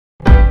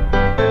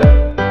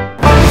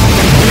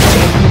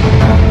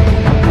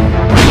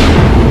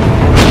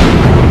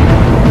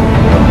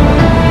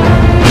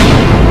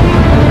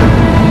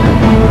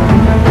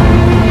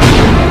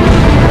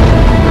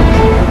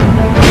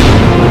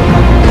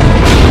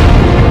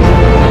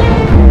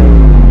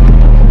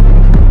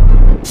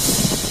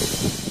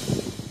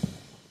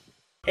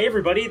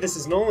everybody, this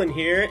is Nolan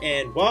here,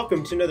 and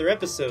welcome to another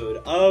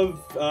episode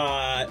of,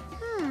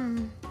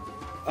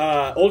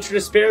 Ultra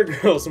Despair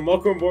Girls, and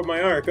welcome aboard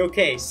my arc.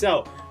 Okay,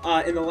 so,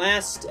 in the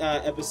last,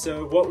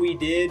 episode, what we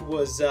did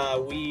was,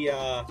 we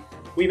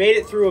made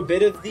it through a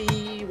bit of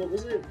the, what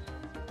was it?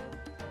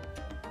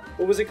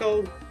 What was it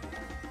called?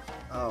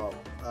 Oh,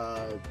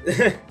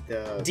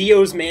 the...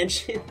 Dio's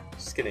Mansion?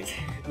 Just kidding.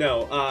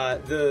 No,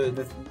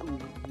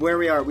 where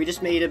we are, we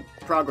just made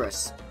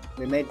progress.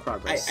 We made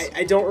progress.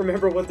 I don't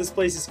remember what this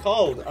place is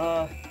called.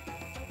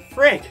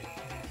 Frick!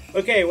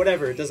 Okay,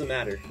 whatever, it doesn't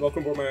matter.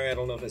 Welcome aboard my... I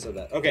don't know if I said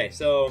that. Okay,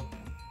 so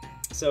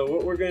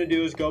what we're gonna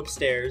do is go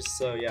upstairs,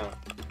 so yeah.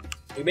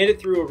 We made it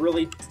through a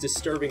really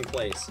disturbing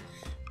place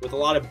with a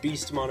lot of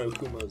beast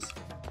Monokumas.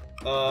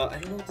 I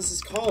don't know what this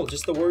is called,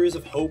 just the Warriors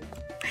of Hope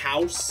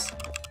house?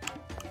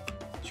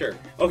 Sure.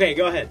 Okay,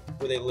 go ahead,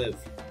 where they live.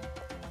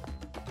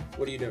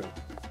 What are you doing?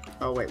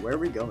 Oh wait, where are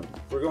we going?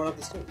 We're going up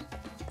the stairs.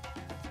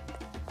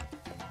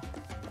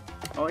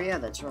 Oh yeah,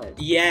 that's right.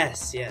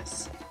 Yes,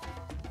 yes.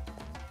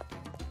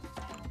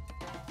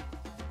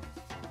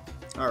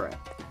 Alright.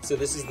 So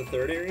this is the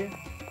third area?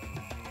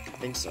 I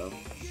think so.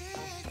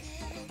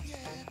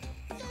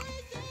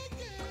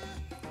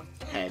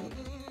 Head.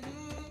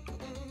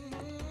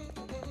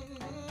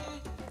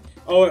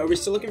 Oh, are we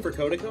still looking for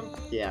Kodako?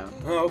 Yeah.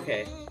 Oh,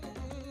 okay.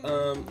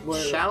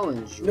 What...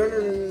 Challenge.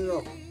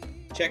 No.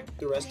 Check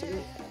the rest of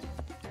it.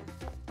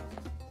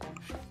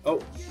 Oh.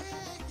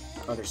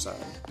 Other side.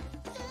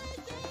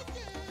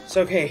 It's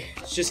okay.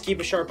 Just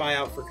keep a sharp eye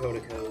out for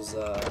Kodako's,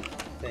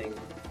 thing.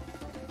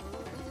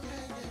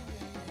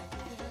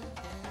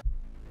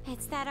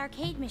 It's that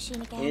arcade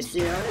machine again. It's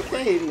the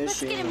arcade machine.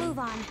 Let's get a move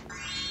on.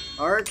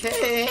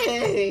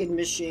 Arcade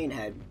machine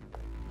head.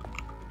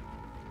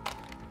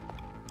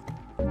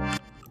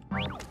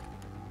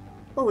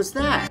 What was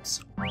that?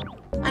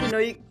 I didn't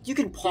know you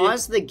can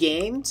pause the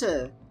game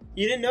to...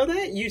 You didn't know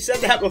that? You said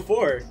that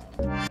before.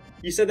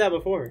 You said that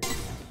before.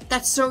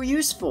 That's so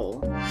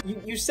useful.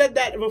 You said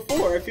that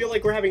before. I feel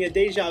like we're having a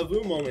deja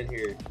vu moment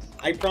here.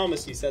 I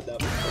promise you said that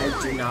before.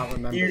 I do not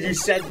remember. You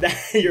said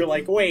that. You're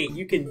like, wait,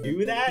 you can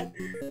do that?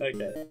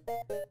 Okay.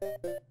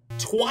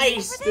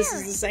 Twice! This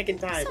is the second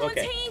time. Someone's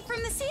okay. hanging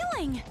from the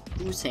ceiling.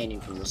 Who's hanging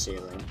from the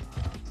ceiling?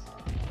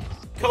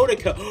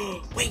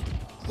 Kodako. Wait,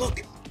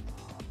 look.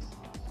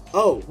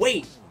 Oh,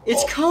 wait.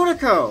 It's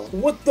Kodako!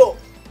 What the?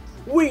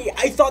 Wait,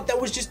 I thought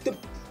that was just the...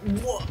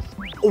 What?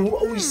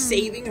 Are we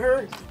saving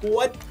her?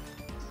 What?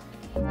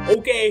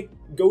 Okay,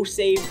 go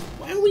save...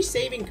 Why are we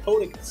saving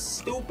Kodako?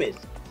 Stupid.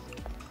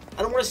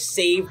 I don't want to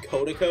save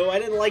Kodako. I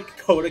didn't like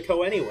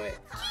Kodako anyway.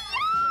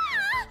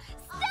 Yeah!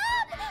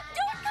 Stop!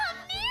 Don't come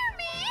near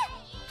me!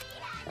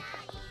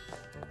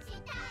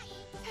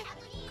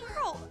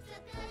 Girl,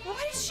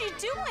 what is she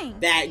doing?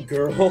 That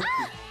girl. Who?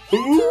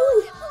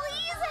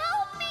 Please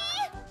help me!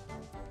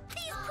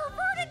 These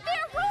perverted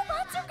bear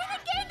robots are gonna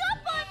gang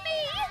up on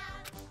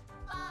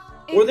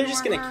me! Or they're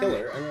just gonna kill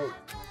her. I don't...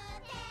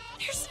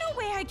 There's no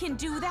way I can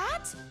do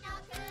that!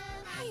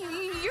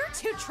 You're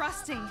too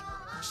trusting.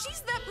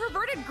 She's that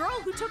perverted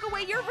girl who took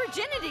away your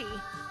virginity.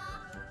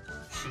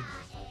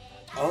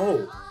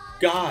 Oh,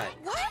 God.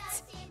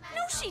 What?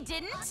 No, she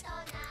didn't.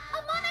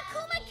 A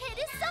Monokuma kid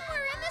is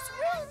somewhere in this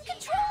room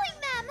controlling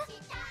them!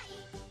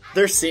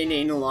 They're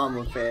singing along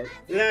with it.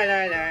 La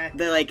la la.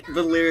 They're like,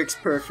 the lyrics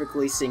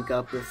perfectly sync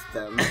up with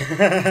them. Find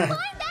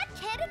that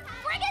kid and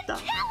friggin' kill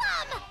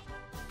him!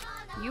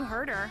 You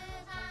heard her.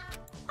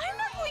 I'm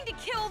not going to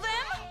kill them!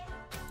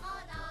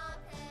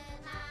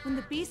 When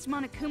the beast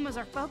Monokumas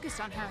are focused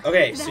on her,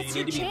 Okay, so you that's need to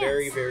your be chance.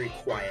 very, very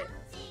quiet.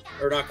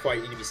 Or not quiet,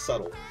 you need to be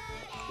subtle.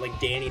 Like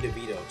Danny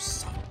DeVito.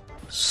 Subtle.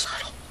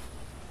 Subtle.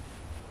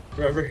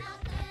 Remember?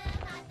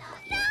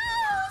 No!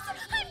 I'm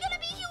gonna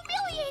be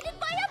humiliated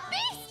by a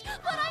beast,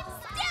 but I'm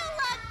still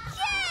a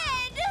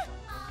kid!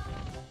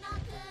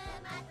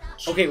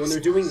 Okay, when they're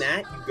doing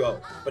that, you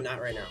go. But not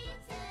right now.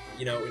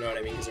 You know what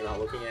I mean? Because they're not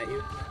looking at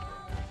you.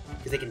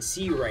 Because they can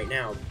see you right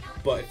now,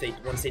 but if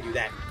once they do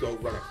that, go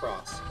run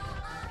across.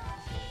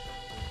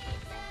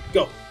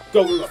 Go!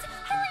 Go! Hurry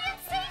and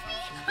save me!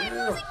 I'm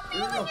losing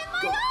feeling in my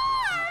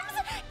arms!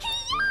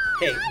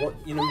 Hey, what,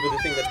 you know the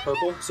thing that's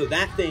purple? So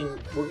that thing,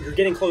 you're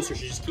getting closer,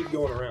 so just keep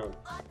going around.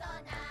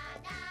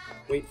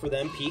 Wait for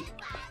them, peek.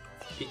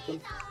 Peek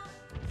them.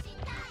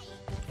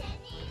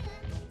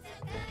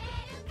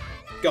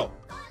 Go!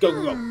 Go,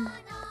 go, go!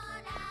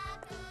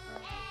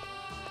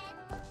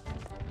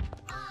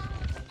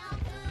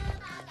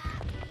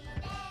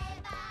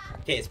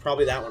 Okay, it's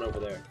probably that one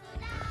over there.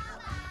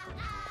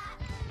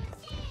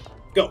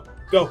 Go!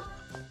 Go!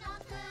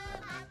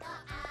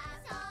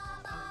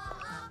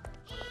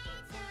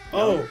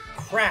 Oh,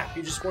 crap!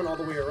 You just went all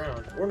the way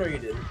around. Or no, you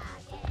didn't.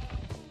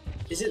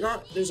 Is it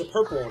not? There's a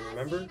purple one,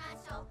 remember?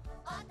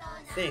 I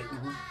think.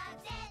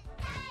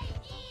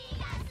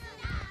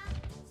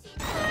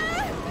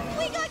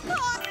 We got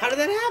caught! How did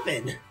that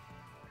happen?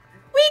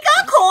 We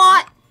got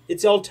caught!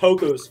 It's all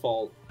Toko's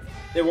fault.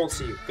 They won't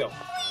see you. Go.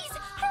 Please,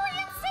 hurry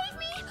and save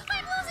me!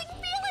 I'm losing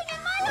feeling in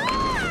my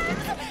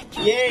arms!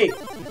 Yay!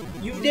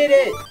 You did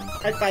it!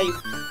 High five.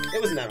 It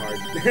wasn't that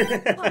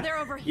hard. Oh, they're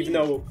over here. Even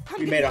though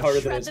we made it harder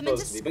than it's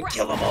supposed to be. But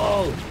kill them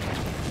all!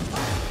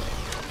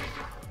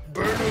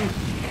 Burn them!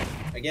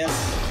 I guess.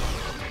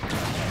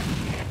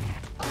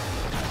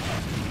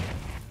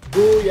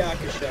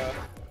 Booyakasha.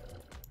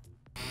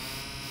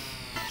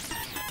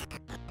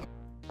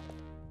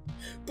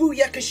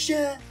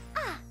 Booyakasha!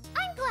 Ah,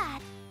 I'm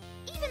glad.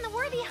 Even the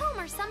worthy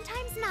Homer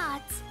sometimes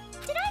nods.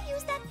 Did I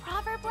use that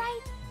proverb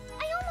right?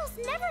 I almost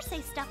never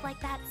say stuff like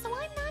that, so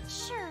I'm not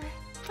sure.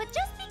 But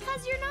just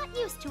because you're not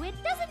used to it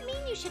doesn't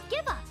mean you should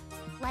give up.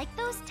 Like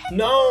those 10.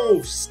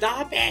 No!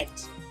 Stop it!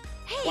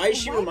 Hey, Why is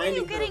she why reminding are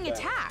you her getting of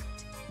that?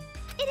 attacked?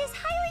 It is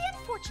highly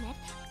unfortunate,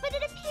 but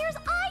it appears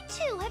I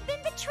too have been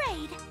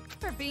betrayed.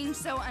 For being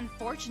so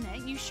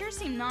unfortunate, you sure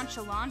seem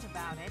nonchalant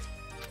about it.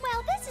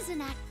 Well, this is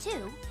an act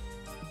too.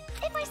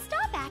 If I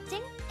stop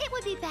acting, it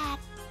would be bad.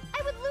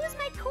 I would lose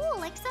my cool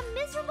like some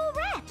miserable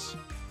wretch.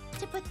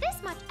 To put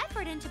this much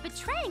effort into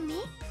betraying me,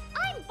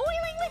 I'm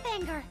boiling with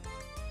anger.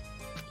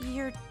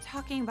 You're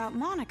talking about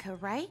Monica,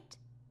 right?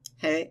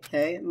 Hey,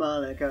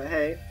 Monica,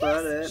 hey,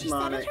 brother, Yes, she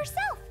said it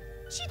herself.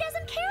 She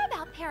doesn't care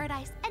about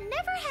paradise and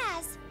never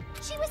has.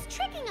 She was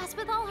tricking us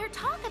with all her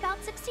talk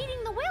about succeeding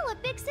the will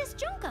of Big Sis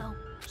Junko.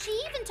 She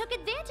even took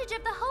advantage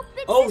of the hope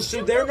Big Oh, Sis so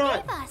Junko they're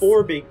not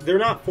gave us. they're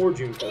not for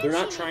Junko. They're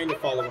not And she trying to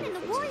made follow everyone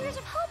him. in the Warriors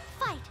of Hope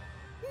fight.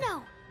 No,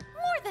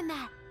 more than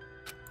that.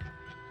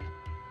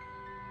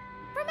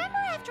 Remember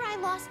after I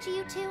lost to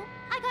you two,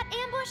 I got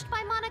ambushed by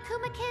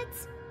Monokuma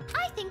kids?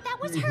 I think that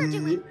was her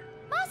doing.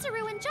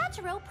 Masaru and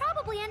Jotaro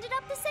probably ended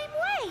up the same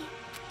way.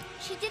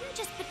 She didn't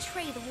just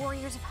betray the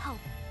Warriors of Hope.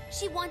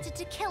 She wanted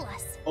to kill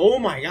us. Oh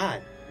my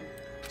god.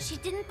 She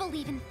didn't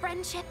believe in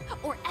friendship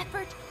or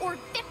effort or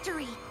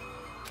victory.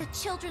 The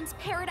children's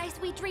paradise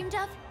we dreamed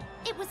of,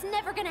 it was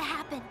never gonna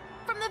happen.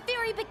 From the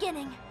very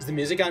beginning. Has the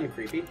music gotten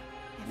creepy? If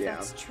Yeah.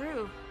 that's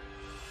true,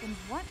 then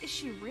what is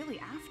she really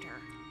after?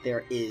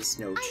 There is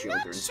no not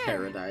children's sure,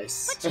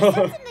 paradise. But she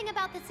said something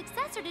about the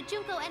successor to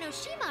Junko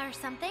Enoshima or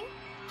something.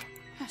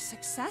 A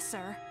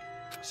successor?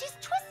 She's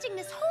twisting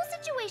this whole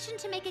situation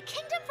to make a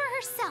kingdom for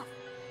herself,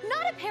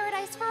 not a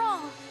paradise for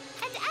all.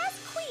 And as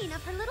queen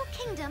of her little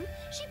kingdom,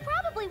 she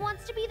probably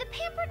wants to be the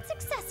pampered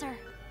successor.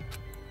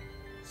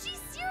 She's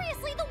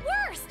seriously the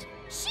worst!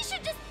 She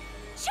should just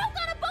choke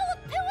on a bowl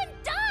of poo and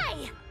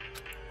die!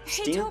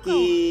 Hey,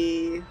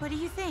 Stinky. Toko, what do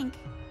you think?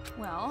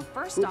 Well,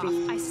 first off,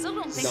 I still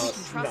don't think we No,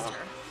 can trust no.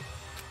 her.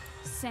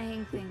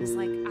 Saying things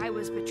like, I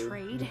was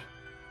betrayed,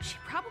 she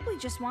probably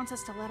just wants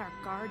us to let our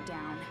guard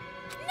down.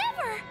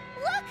 Never!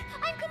 Look,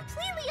 I'm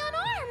completely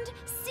unarmed!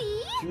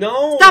 See?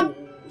 No! Stop!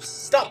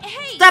 Stop!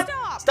 Hey, Stop!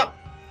 stop! Stop!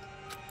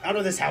 Out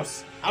of this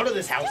house! Out of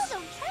this Still house!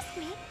 don't trust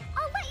me?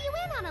 I'll let you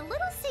in on a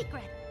little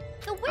secret.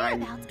 The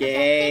whereabouts of that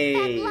gay.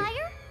 big fat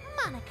liar,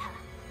 Monica.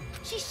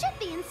 She should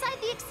be inside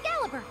the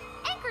Excalibur,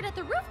 anchored at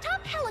the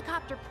rooftop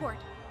helicopter port.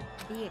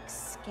 The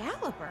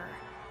Excalibur?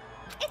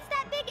 It's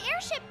that big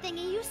airship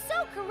thingy you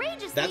so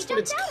courageously That's what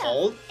jumped it's out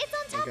called? of. It's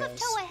on top I of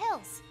guess. Toa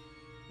Hills.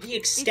 The If you know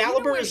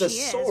Excalibur where is a she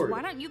sword.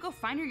 why don't you go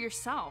find her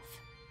yourself?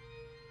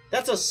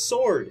 That's a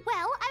sword. Well,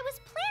 I was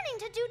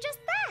planning to do just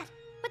that,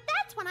 but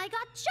that's when I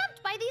got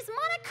jumped by these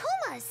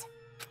Monokumas.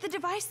 The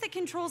device that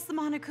controls the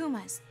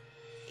Monokumas.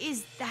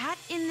 Is that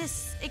in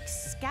this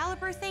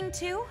Excalibur thing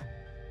too?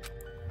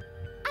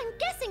 I'm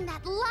guessing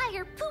that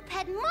liar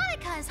poophead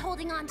Monica is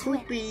holding on to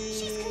it.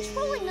 She's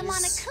controlling the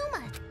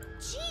Monokuma.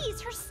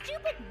 Jeez, her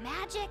stupid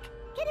magic.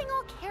 Getting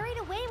all carried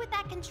away with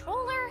that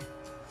controller.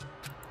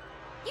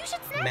 You should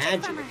snatch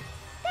it from her.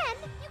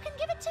 Magic. Then you can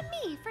give it to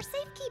me for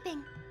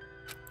safekeeping.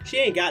 She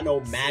ain't got no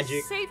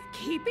magic.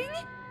 Safekeeping?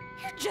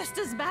 You're just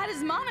as bad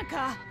as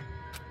Monica.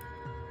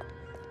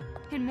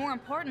 And more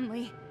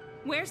importantly,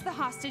 where's the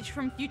hostage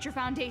from Future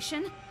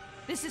Foundation?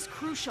 This is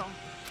crucial.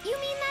 You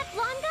mean that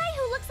blonde guy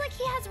who looks like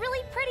he has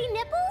really pretty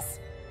nipples?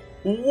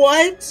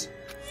 What?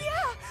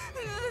 Yeah,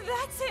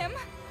 that's him.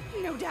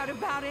 No doubt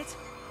about it.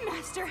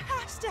 Master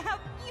has to have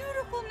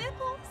beautiful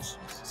nipples.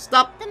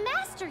 Stop! The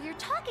master you're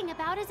talking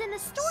about is in the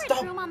storage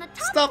Stop. room on the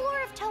top Stop.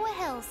 floor of Toa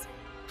Hills.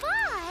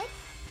 But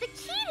the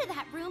key to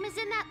that room is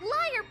in that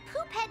liar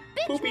poophead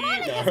bitch Poopy.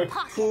 Monica's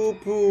pocket. Poo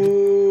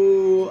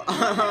poo.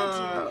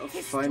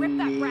 Is strip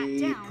that brat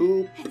Funny. down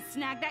Poop. and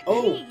snag that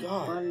Oh key.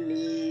 god.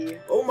 Funny.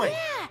 Oh my.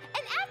 Yeah,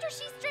 and after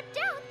she's stripped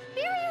down,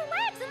 bury her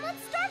legs and let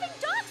starving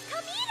dogs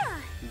come eat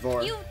her.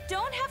 Vor. You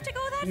don't have to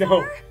go that No.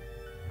 far.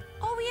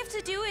 All we have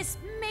to do is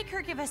make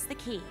her give us the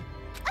key.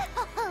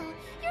 Oh,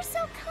 you're so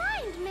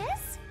kind,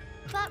 miss.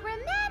 But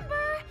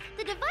remember,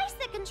 the device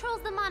that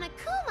controls the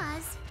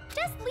Monokumas,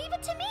 just leave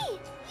it to me.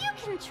 You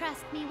can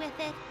trust me with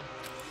it.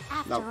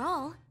 After No.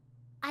 all,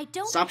 I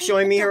don't Stop hate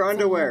showing the me her ducks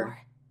underwear. anymore.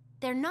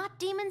 They're not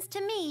demons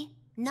to me.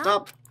 Not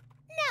Stop.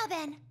 now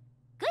then.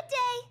 Good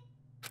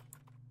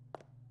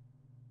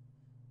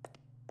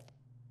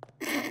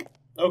day.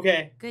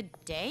 Okay. Good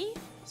day?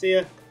 See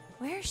ya.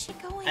 Where is she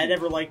going? I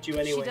never liked you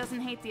anyway. She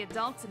doesn't hate the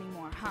adults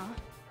anymore, huh?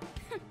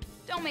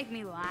 Don't make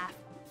me laugh.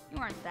 You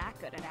aren't that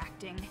good at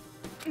acting.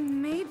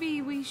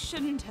 Maybe we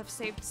shouldn't have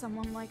saved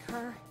someone like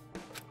her.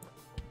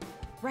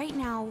 Right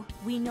now,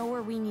 we know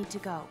where we need to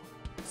go.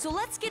 So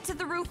let's get to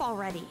the roof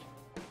already.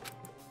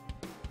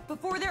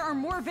 Before there are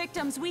more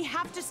victims, we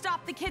have to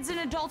stop the kids and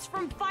adults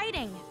from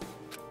fighting.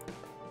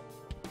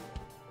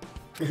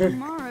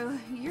 Maru,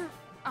 your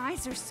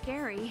eyes are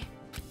scary.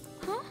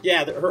 Huh?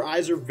 Yeah, her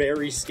eyes are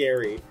very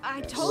scary.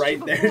 I told right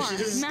you there, before, she's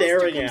just Master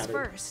staring comes at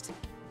her. first.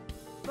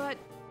 But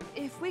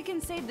if we can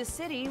save the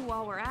city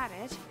while we're at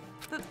it,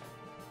 but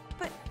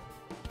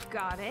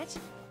got it.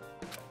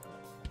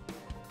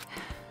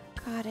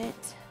 Got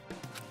it.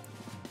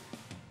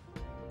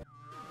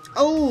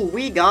 Oh,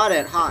 we got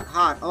it. Hot,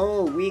 hot.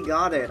 Oh, we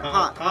got it.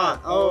 Hot,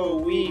 hot. Oh,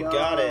 we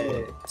got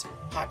it.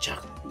 Hot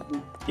chocolate.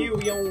 Here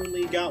we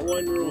only got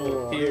one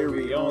rule. Here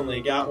we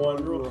only got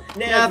one rule.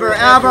 Never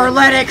ever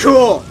let it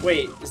cool.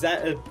 Wait, is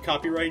that a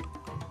copyright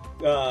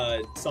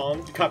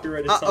song?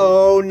 Copyrighted song?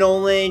 Uh-oh,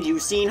 Nolan,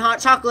 you've seen hot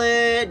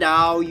chocolate.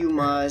 Now you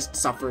must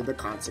suffer the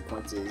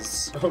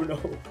consequences. Oh no.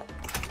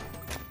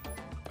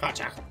 Hot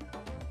chocolate.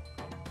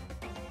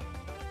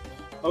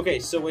 Okay,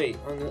 so wait,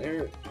 on the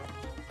air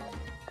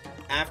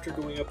after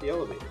going up the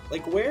elevator.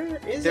 Like, where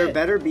is There it?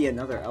 better be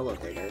another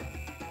elevator.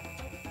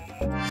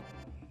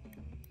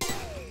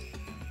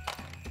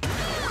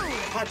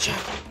 Hot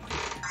chocolate.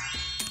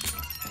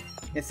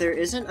 If there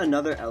isn't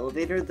another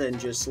elevator, then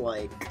just,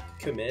 like,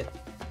 Commit?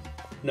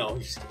 No,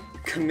 just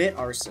commit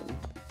arson.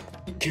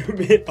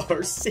 commit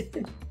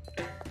arson.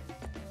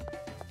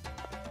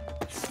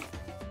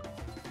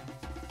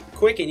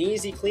 Quick and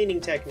easy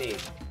cleaning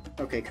technique.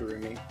 Okay,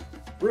 Kurumi.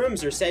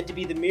 Rooms are said to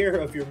be the mirror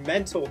of your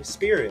mental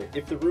spirit.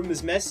 If the room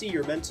is messy,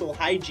 your mental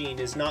hygiene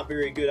is not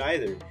very good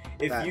either.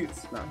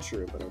 That's not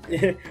true, but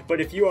okay.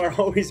 But if you are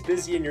always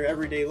busy in your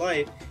everyday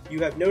life, you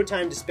have no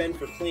time to spend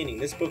for cleaning.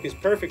 This book is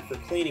perfect for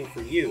cleaning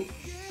for you.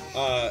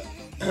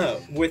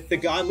 With the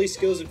godly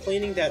skills of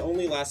cleaning that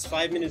only lasts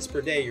 5 minutes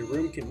per day, your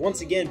room can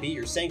once again be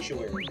your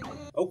sanctuary.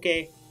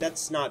 Okay,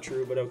 that's not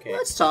true, but okay.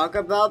 Let's talk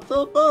about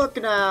the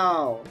book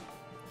now.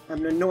 I'm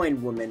an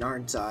annoying woman,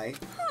 aren't I?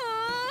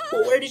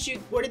 Well, where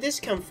did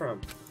this come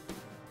from?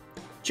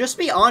 Just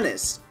be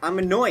honest. I'm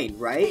annoying,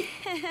 right?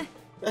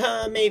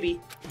 Maybe.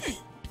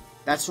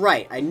 That's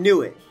right, I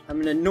knew it.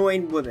 I'm an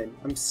annoying woman.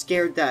 I'm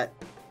scared that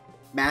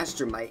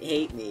Master might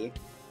hate me.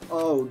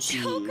 Oh,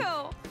 gee.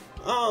 Junko!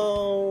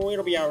 Oh,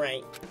 it'll be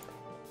alright.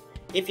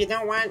 If you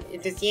don't want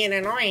to see it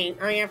annoying,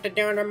 all you have to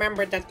do is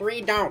remember the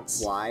 3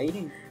 don'ts.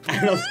 Why?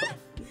 I don't know.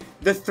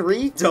 The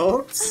 3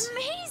 don'ts?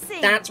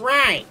 Amazing! That's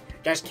right.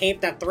 Just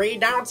keep the 3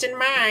 don'ts in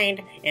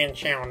mind, and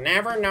she'll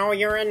never know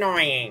you're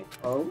annoying.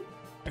 Oh?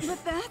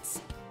 But that's...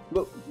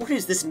 What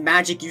is this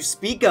magic you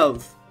speak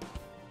of?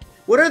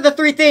 What are the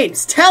 3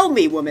 things? Tell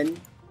me,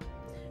 woman!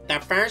 The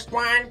first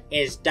one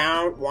is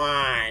don't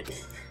want.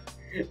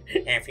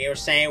 If you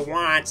say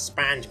want,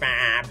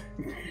 SpongeBob,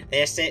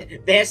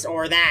 this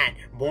or that,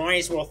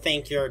 boys will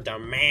think you're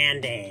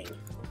demanding.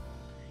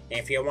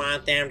 If you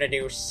want them to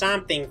do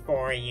something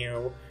for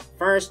you,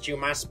 first you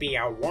must be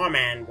a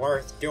woman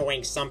worth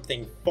doing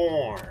something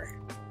for.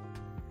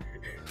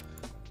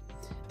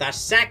 The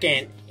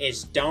second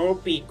is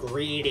don't be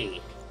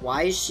greedy.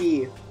 Why is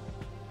she...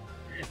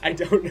 I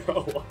don't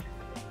know.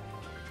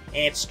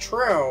 It's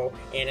true,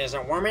 it is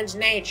a woman's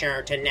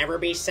nature to never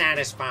be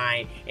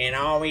satisfied and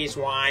always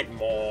want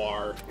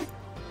more.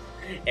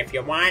 If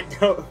you want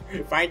to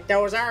fight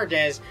those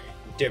urges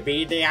to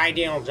be the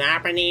ideal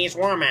Japanese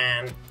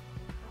woman.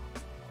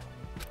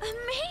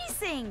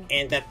 Amazing!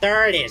 And the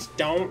third is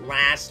don't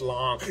last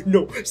long.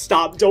 No,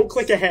 stop, don't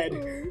click ahead.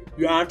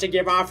 You have to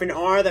give off an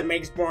aura that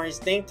makes boys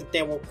think that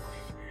they will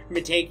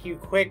take you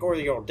quick or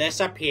you'll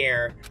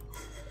disappear.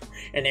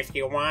 And if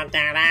you want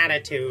that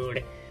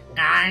attitude,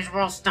 guys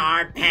will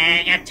start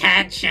paying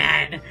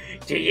attention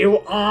to you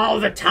all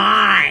the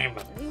time.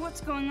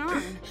 What's going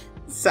on?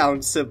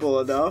 Sounds simple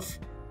enough.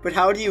 But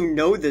how do you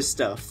know this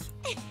stuff?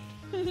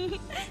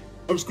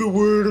 I'm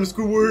Squidward.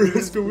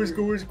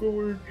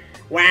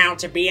 Well,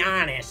 to be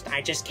honest,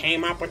 I just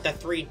came up with the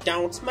 3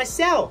 don'ts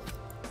myself.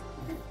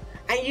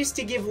 I used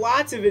to give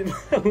lots of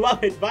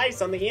love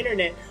advice on the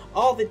internet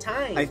all the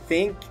time. I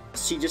think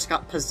she just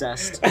got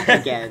possessed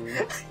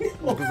again.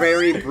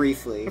 Very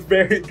briefly.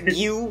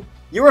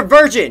 You're a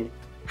virgin!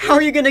 How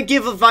are you gonna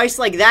give advice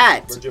like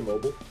that? Virgin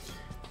Mobile.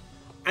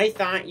 I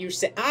thought you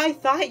said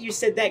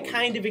that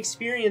kind of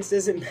experience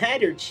doesn't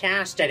matter.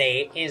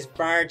 Chastity is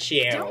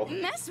virtue.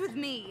 Don't mess with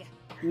me!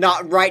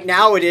 Not right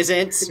now, it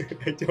isn't.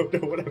 I don't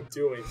know what I'm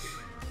doing.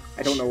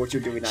 I don't know what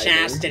you're doing either.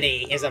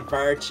 Chastity is a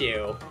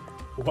virtue.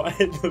 What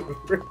the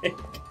frick?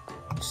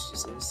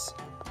 Jesus.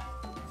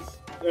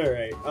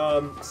 Alright,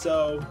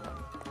 so...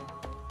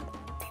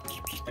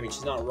 I mean,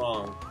 she's not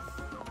wrong.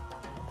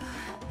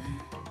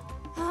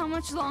 How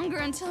much longer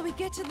until we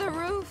get to the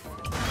roof?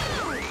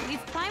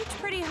 We've climbed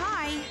pretty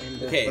high. And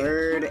the Okay.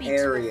 third Can't be too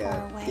area.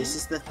 far away. This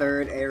is the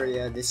third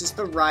area. This is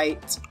the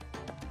right.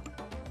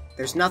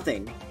 There's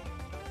nothing.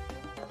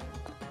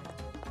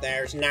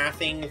 There's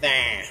nothing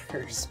there.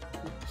 Is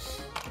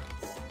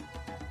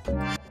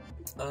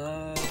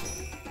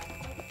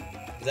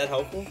that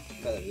helpful?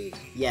 Yeah, that is.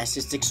 Yes,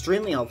 it's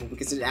extremely helpful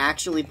because it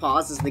actually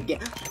pauses the game.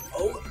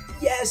 Oh,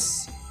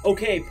 yes!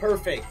 Okay,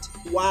 perfect.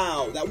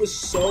 Wow, that was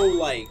so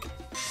like...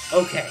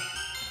 Okay.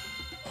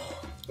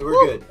 We're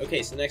good.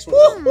 Okay, so the next one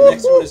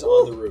is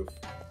on the roof.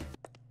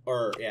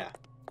 Or, yeah.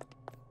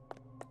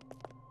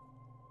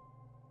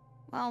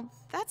 Well,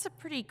 that's a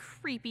pretty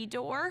creepy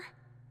door.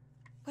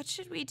 What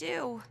should we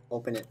do?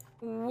 Open it.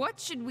 What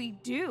should we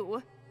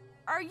do?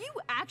 Are you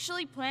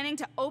actually planning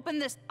to open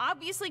this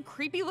obviously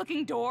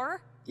creepy-looking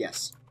door?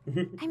 Yes.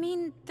 I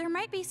mean, there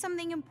might be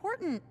something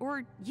important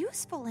or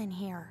useful in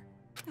here.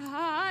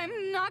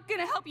 I'm not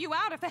gonna help you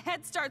out if a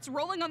head starts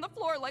rolling on the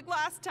floor like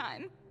last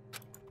time.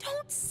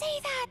 Don't say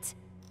that!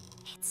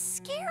 It's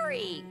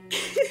scary.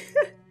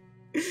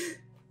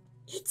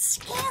 It's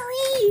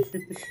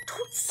scary.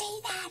 Don't say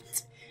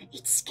that.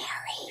 It's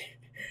scary.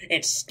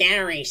 It's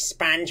scary,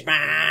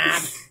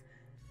 SpongeBob.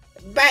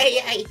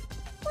 Bye.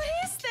 What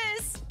is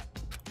this?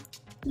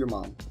 Your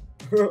mom.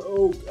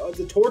 Oh,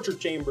 the torture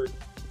chamber.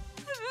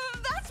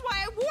 That's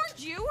why I warned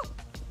you.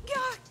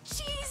 God,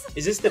 jeez.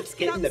 Is this the Let's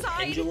pit get and the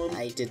outside. pendulum?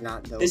 I did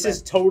not know This that.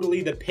 is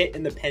totally the pit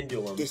and the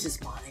pendulum. This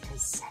is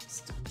Monica's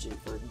sex dungeon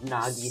for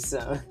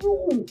Nagisa.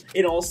 Ooh.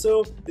 And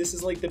also, this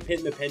is like the pit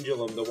and the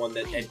pendulum, the one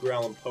that Edgar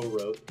Allan Poe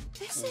wrote.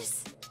 This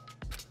is...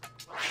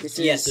 This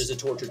Yes, is there's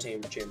a torture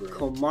chamber in it.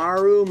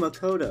 Komaru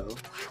Makoto.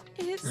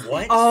 Is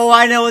What? Oh,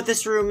 I know what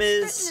this room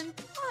is. written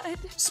in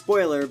blood.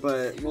 Spoiler,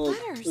 but we'll,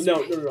 Letters,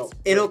 No, right? no.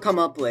 it'll come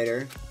up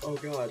later. Oh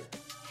god.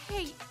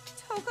 Hey,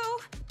 Toko,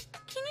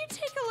 can you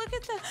take a look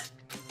at the...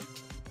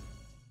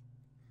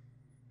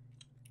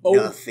 Oh,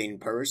 Nothing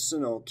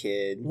personal,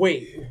 kid.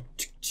 wait.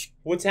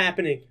 What's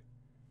happening?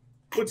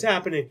 What's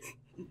happening?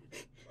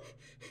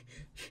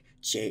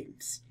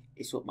 James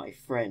is what my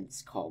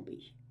friends call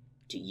me.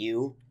 To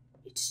you,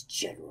 it's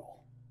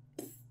General.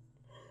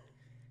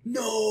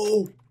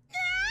 No!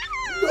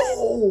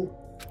 No!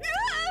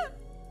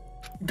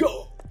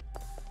 Go!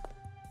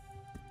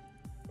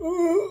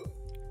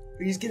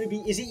 He's gonna be...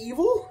 Is he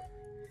evil?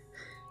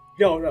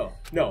 No.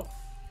 Don't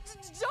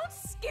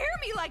scare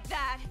me like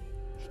that!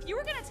 If you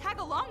were gonna tag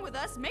along with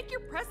us, make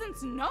your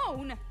presence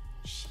known.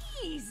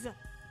 Jeez.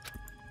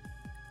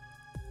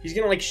 He's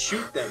gonna, like,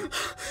 shoot them.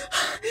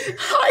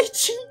 Hi,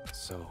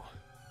 So,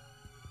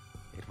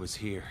 it was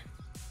here.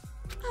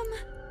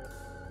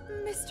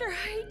 Mr.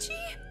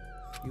 Haiji?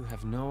 You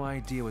have no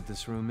idea what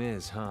this room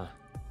is, huh?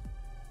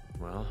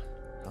 Well,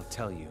 I'll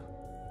tell you.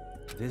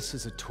 This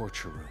is a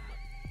torture room.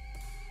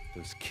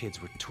 Those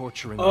kids were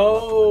torturing our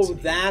loved Oh, ones in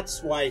here.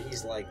 that's why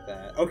he's like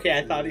that. Okay,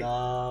 I thought he...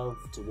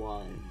 Loved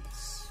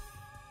ones.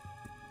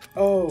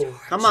 Oh.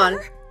 Come on.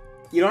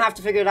 You don't have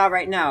to figure it out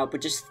right now, but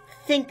just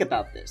think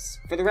about this.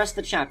 For the rest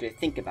of the chapter,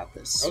 think about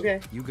this. Okay.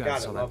 You Got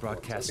guys it, saw that loved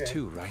broadcast ones, okay.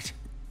 too, right?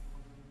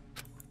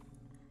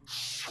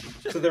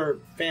 So they're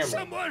family.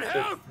 Someone They're-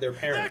 help! They're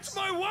parents. That's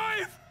my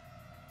wife!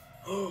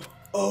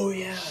 Oh,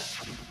 yeah.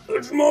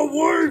 That's my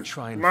wife!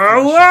 Try and My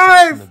flush us out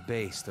wife! from the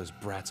base, those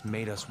brats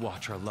made us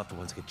watch our loved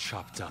ones get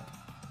chopped up.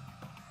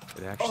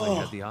 It actually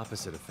had the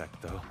opposite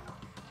effect, though.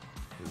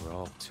 We were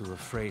all too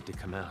afraid to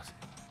come out.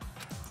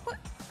 What?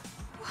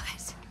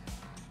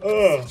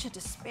 Ugh. Such a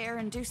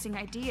despair-inducing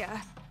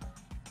idea.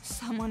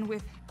 Someone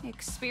with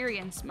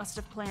experience must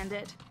have planned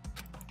it.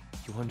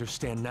 You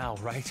understand now,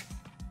 right?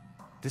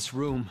 This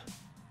room,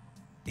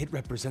 it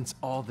represents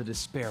all the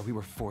despair we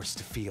were forced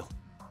to feel.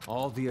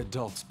 All the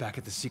adults back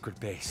at the secret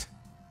base.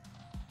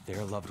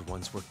 Their loved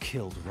ones were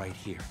killed right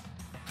here.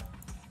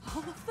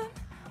 All of them?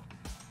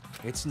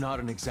 It's not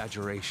an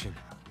exaggeration.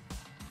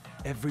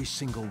 Every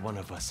single one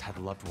of us had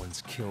loved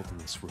ones killed in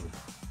this room.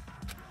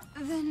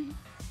 Then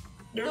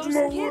That's those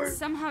my kids wife.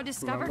 somehow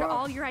discovered wife.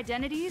 all your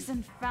identities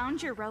and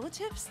found your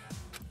relatives?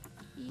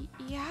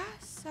 Yeah,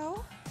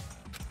 so?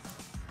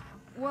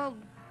 Well,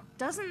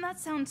 doesn't that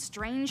sound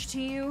strange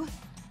to you?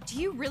 Do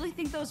you really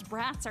think those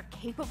brats are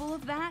capable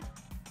of that?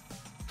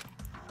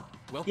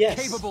 Well,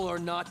 Yes. capable or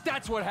not,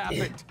 that's what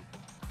happened.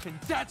 And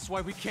that's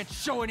why we can't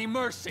show any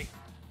mercy.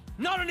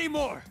 Not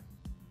anymore.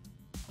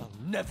 I'll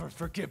never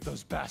forgive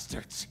those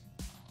bastards.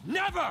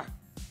 Never!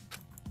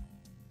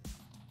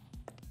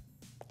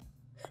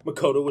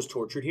 Makoto was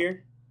tortured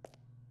here?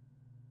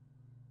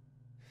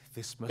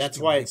 This must That's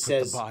be why where it they put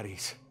says- the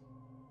bodies.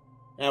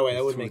 Oh, wait, They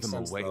that would threw make them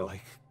sense, away though.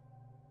 like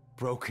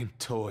broken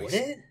toys. Would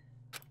it?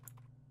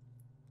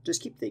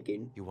 Just keep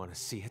thinking. You want to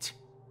see it?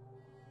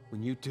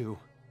 When you do,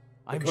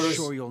 I'm Makoto's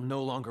sure you'll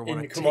no longer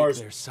want in to take Kamaru's-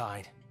 their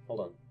side. Hold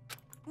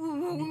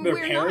on.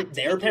 Their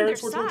their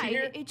parents were tortured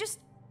here?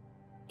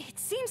 It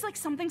seems like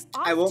something's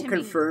off I won't to me.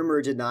 confirm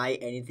or deny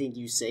anything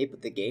you say,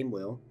 but the game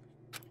will.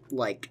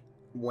 Like,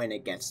 when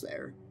it gets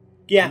there.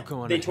 Yeah, You go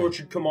on they ahead.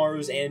 tortured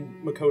Kamaru's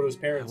and Makoto's I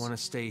parents. want to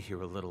stay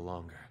here a little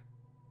longer.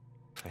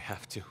 I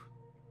have to.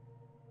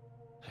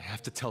 I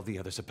have to tell the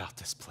others about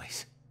this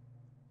place.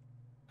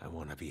 I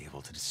want to be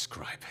able to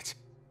describe it.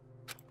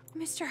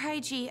 Mr.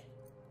 Haiji,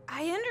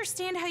 I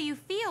understand how you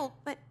feel,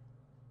 but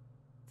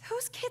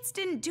those kids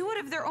didn't do it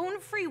of their own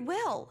free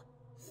will.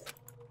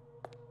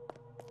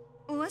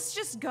 Let's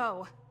just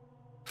go.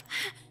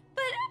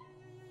 But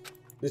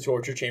The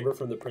torture chamber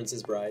from The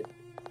Princess Bride.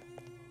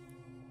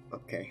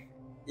 Okay.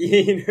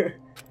 You know?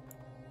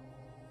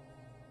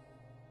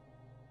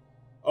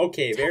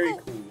 Okay, very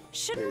Toko, cool.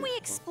 Shouldn't Very we cool.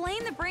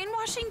 explain the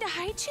brainwashing to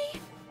Haichi?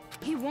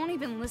 He won't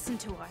even listen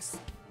to us.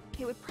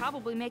 It would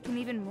probably make him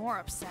even more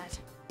upset.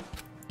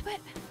 But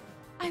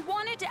I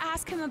wanted to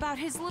ask him about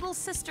his little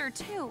sister,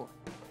 too.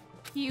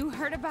 You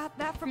heard about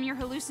that from your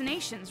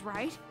hallucinations,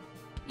 right?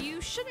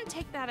 You shouldn't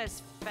take that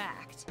as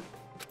fact.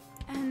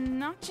 And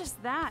not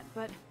just that,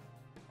 but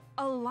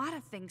a lot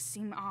of things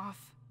seem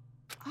off.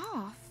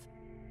 Off?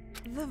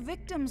 The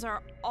victims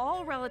are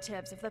all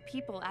relatives of the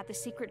people at the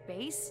secret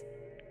base.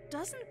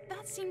 Doesn't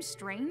that seem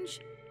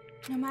strange?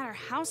 No matter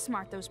how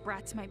smart those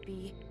brats might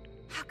be,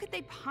 how could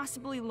they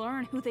possibly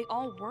learn who they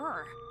all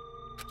were?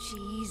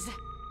 Jeez,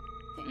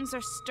 things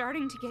are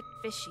starting to get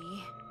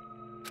fishy.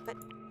 But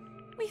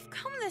we've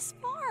come this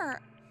far.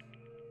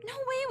 No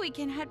way we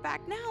can head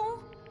back now.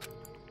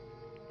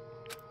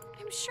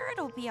 I'm sure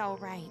it'll be all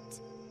right.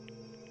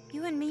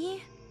 You and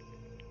me,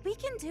 we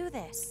can do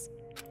this.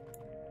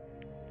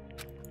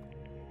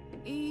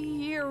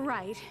 You're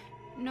right.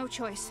 No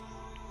choice.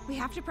 We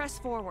have to press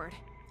forward.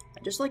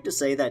 I'd just like to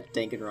say that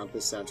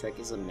Danganronpa's soundtrack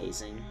is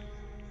amazing.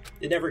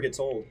 It never gets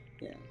old.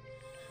 Yeah.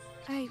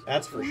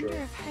 That's for wonder sure.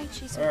 if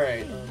Haichi's All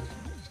right. okay.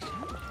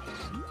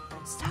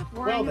 Stop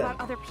worrying then. about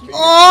other people.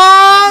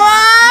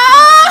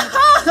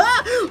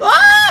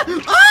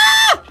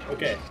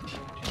 Okay.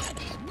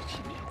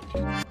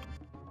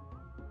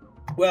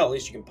 Well, at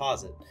least you can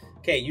pause it.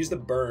 Okay, use the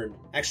burn.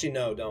 Actually,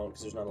 no, don't,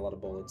 because there's not a lot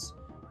of bullets.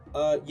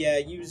 Yeah,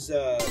 use,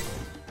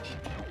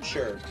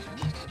 sure.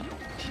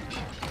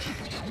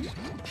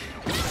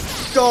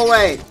 Go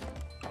away!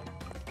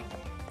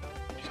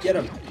 Get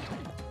him.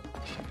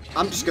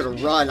 I'm just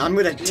gonna run. I'm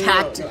gonna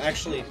attack. No,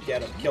 actually,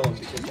 get him. Kill him,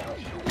 because now.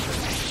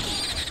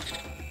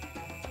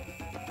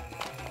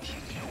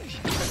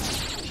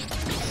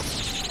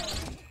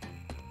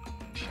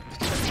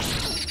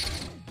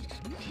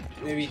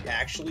 Maybe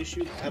actually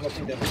shoot? I don't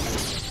think that would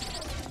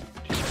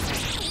work.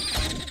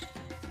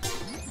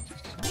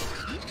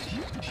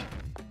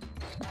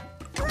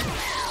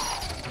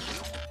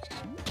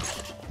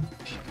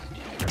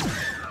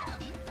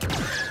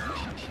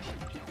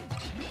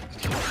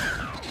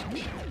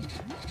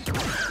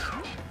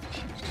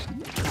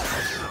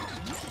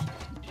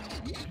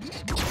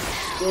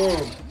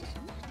 Boom.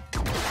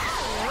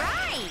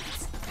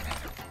 Right!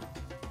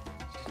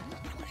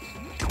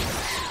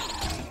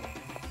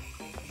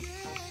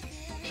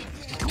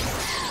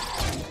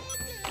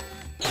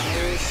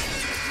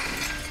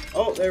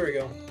 Oh, there we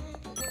go.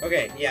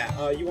 Okay,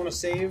 yeah, you want to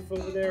save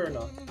over there or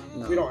not?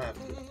 No. We don't have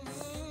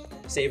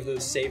to. Save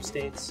those save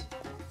states.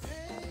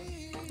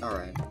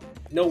 Alright.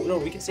 No,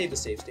 we can save the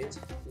save states.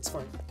 It's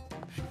fine.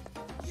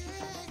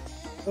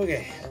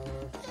 Okay.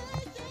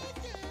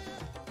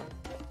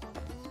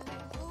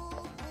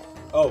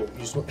 Oh, you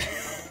just went...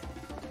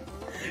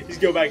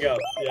 just go back up.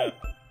 Yeah.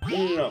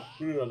 No,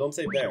 don't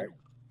save there.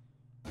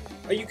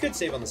 Oh, you could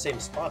save on the same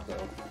spot,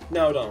 though.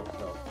 No, don't.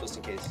 No, just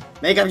in case.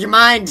 Make up your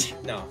mind!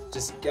 No,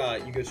 just,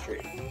 you go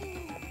straight.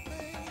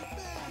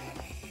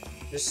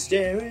 Just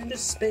stare into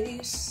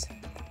space.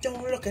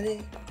 Don't look at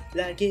it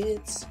like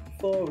it's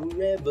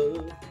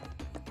forever.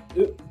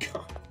 Ooh,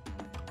 God.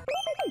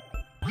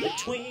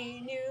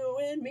 Between you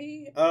and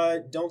me.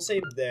 Don't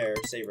save there.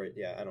 Save right.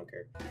 Yeah, I don't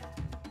care.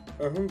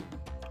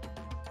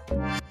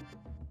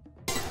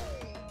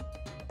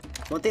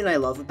 One thing I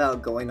love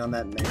about going on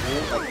that menu,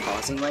 like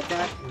pausing like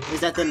that, is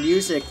that the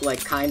music,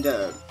 like,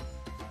 kinda...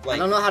 Like, I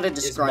don't know how to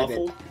describe it.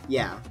 muffled?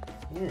 Yeah.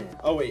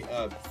 Oh wait,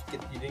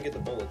 you didn't get the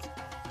bullets.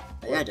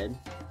 Yeah, I did.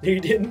 You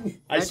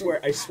didn't? I did.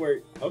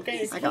 swear.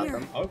 Okay. I got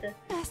them. Okay.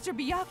 Master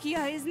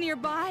Byakuya is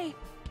nearby.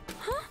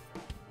 Huh?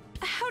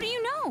 How do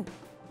you know?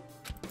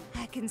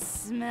 I can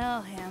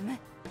smell him.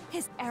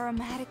 His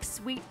aromatic,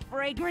 sweet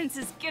fragrance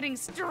is getting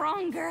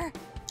stronger.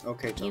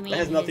 Okay, You Toko. mean That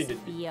has nothing his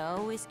to-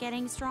 VO is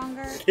getting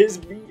stronger? His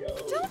VO.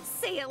 Don't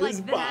say it His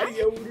like that.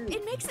 body odor.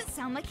 It makes it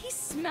sound like he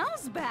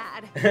smells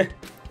bad.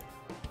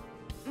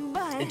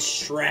 But It's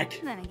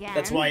Shrek. then again,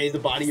 That's why the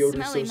body odor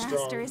is so Smelly Master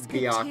strong. is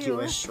good Byakuya too.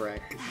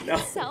 Shrek. That No.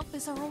 itself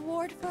is a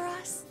reward for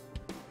us.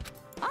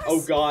 Us?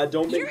 Oh God!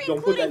 Don't You're put that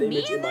including me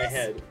image in my this?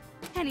 head.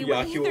 Anyway,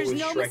 Byakuya there's with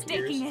no Shrek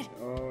mistaking ears. it.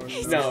 Oh,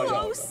 He's No,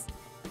 close.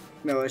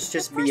 No, it's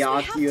just But first we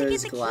have to get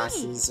Byakuya's the key.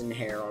 glasses and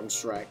hair on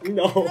Shrek.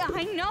 No.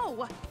 I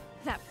know.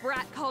 That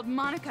brat called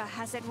Monica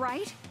has it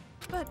right.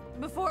 But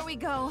before we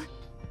go,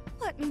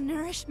 let me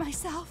nourish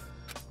myself.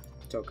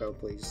 Toko,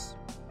 please.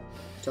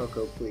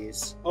 Toko,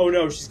 please. Oh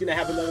no! She's gonna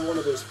have another one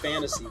of those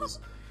fantasies.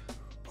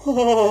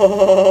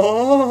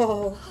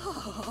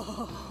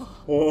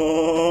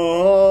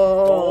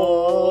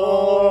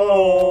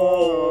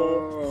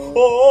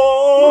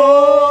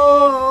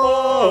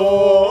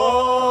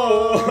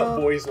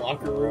 Boys'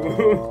 locker room.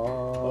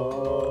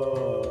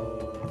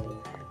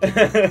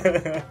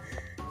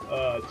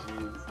 Oh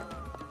jeez.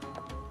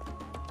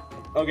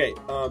 Okay.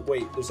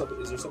 Wait. There's something.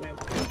 Is there something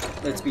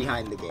else? It's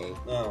behind the gate.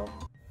 Oh.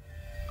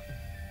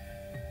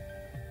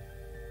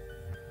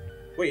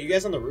 Wait. You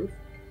guys on the roof?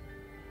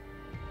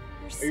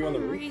 For Are you on the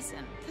some roof? reason,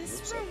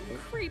 this room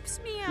creeps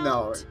me out.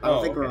 No, I don't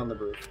Oh, think we're okay. on the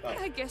roof. Oh.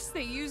 I guess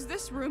they use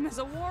this room as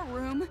a war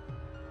room.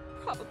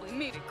 Probably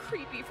made it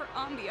creepy for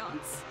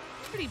ambiance.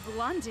 Pretty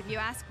blunt if you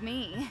ask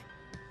me.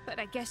 But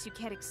I guess you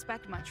can't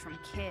expect much from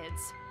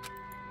kids.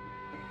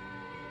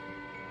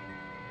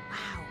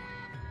 Wow.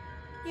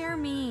 You're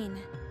mean.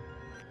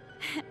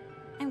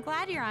 I'm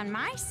glad you're on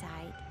my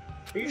side.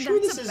 Are you sure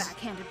That's this a is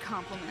backhanded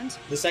compliment.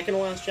 the second to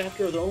last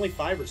chapter? Are there only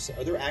 5 or 6?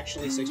 Are there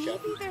actually 6 Maybe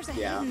chapters? there's a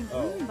Yeah. hidden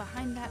Oh. room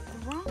behind that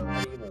throne.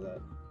 How do you know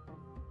that?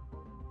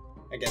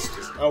 I guess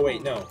just. Oh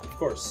wait, no. Of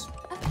course.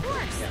 Of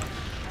course. Yeah.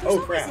 There's Oh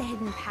always crap. a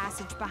hidden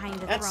passage behind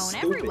the That's throne.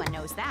 stupid. Everyone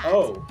knows that.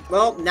 Oh.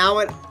 Well, now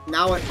it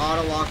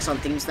auto locks on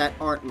things that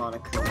aren't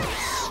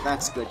Monokumas.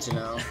 That's good to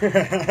know.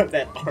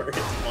 That aren't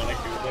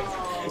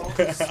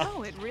Monokumas.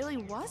 So it really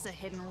was a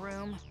hidden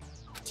room.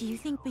 Do you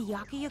think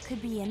Byakuya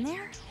could be in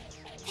there?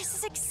 This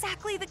is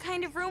exactly the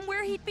kind of room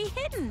where he'd be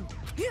hidden.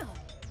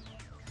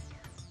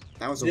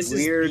 That was a This is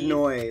weird the-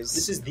 noise.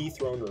 This is the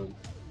throne room.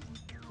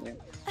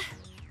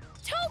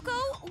 Toko,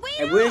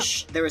 wait I up!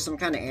 wish there was some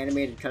kind of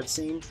animated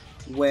cutscene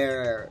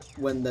where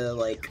when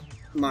the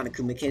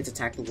Monokuma kids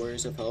attack the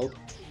Warriors of Hope,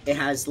 it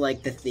has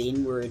like the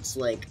thing where it's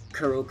like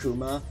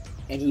Kurokuma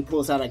and he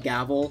pulls out a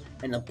gavel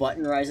and a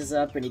button rises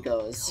up and he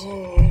goes,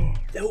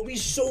 That would be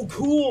so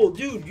cool,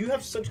 dude. You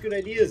have such good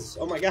ideas.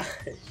 Oh my god,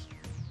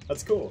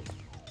 that's cool.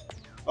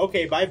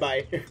 Okay, bye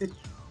bye.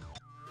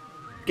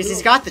 because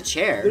he's got the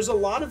chair. There's a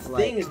lot of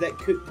Like- things that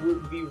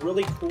would be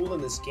really cool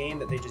in this game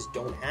that they just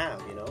don't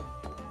have, you know?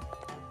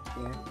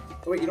 Yeah.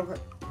 Oh, wait, you don't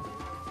have.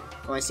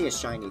 Oh, I see a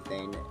shiny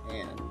thing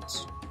and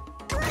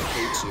I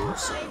hate you.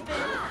 So,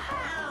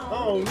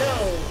 Oh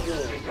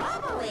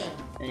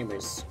no!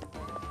 anyways,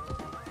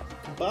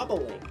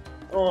 Bubbling.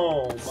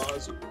 Oh,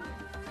 Mazu.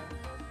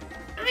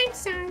 I'm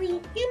sorry.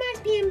 You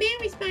must be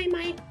embarrassed by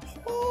my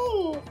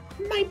hole.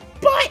 My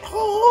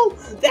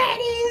butthole, that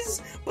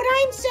is. But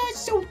I'm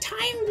so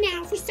tired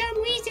now. For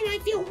some reason, I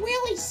feel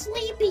really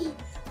sleepy.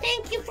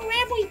 Thank you for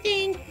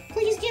everything.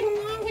 Please get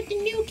along with the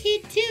new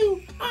kid,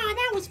 too. Ah,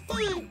 that was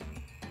fun.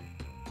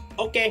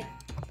 Okay.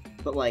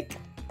 but like,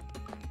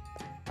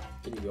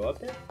 Can you go up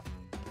there?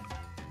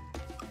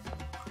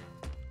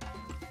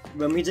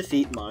 when we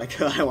defeat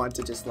Monica, I want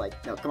to just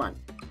like, no, come on.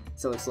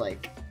 So it's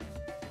like,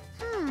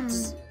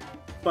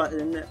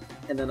 button,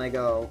 and then I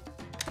go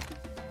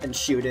and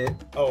shoot it.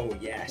 Oh,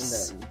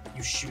 yes. And then-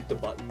 You shoot the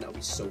button. That would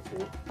be so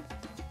cool.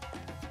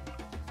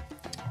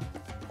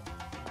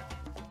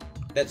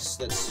 That's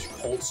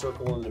Cold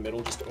Circle in the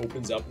middle just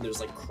opens up and there's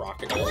like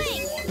crocodiles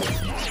in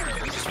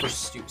water.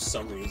 Just for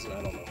some reason,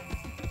 I don't know.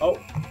 Oh.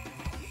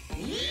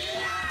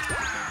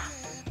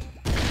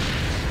 I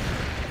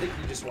think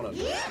you just want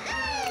to.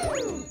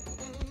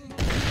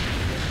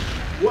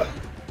 What?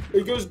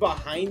 It goes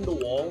behind the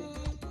wall.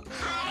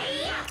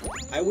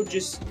 I would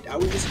just go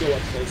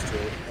up close to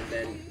it, and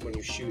then when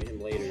you shoot him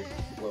later,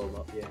 blow him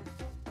up. Yeah.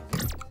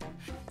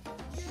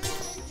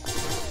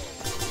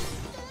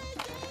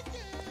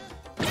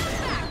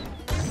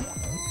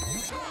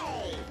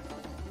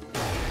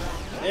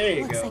 There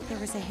you Looks go. like there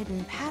was a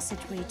hidden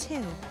passageway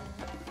too.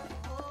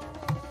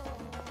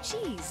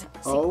 Jeez.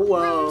 Oh, secret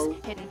whoa.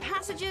 rooms, hidden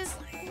passages.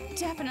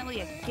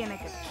 Definitely a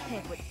gimmick a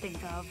kid would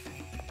think of.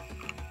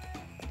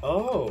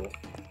 Oh.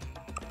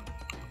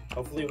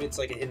 Hopefully it's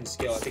like a hidden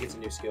skill. I think it's a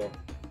new skill.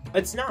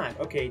 It's not.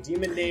 Okay,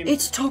 demon name.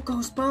 It's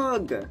Toko's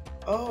bug!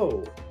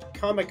 Oh.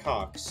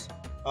 Kamikox.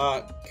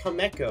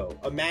 Kameko.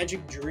 A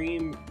magic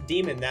dream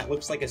demon that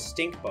looks like a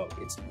stink bug.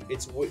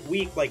 It's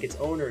weak like its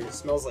owner and it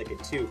smells like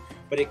it too.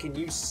 But it can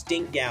use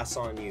stink gas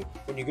on you.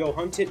 When you go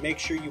hunt it, make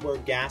sure you wear a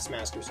gas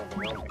mask or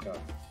something. Oh my god.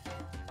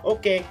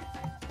 Okay.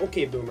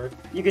 Okay, Boomer.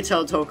 You can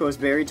tell Toko's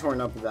very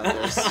torn up about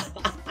this.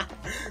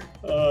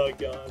 Oh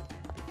god.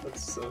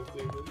 That's so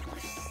stupid.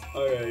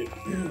 Alright.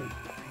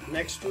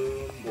 Next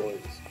room, boys.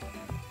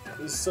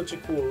 This is such a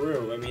cool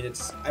room. I mean,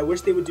 I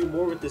wish they would do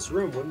more with this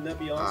room. Wouldn't that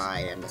be awesome? I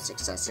am the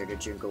successor to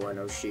Junko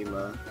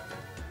Enoshima.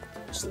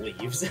 Just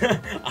leaves.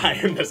 I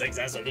am the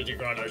successor to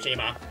Junko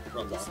Enoshima.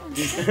 Runs This off. one's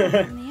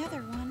different from the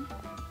other one.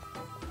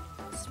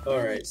 It's really-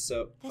 Alright,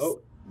 so... This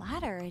Oh,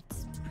 ladder,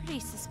 it's pretty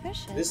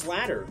suspicious. this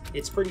ladder.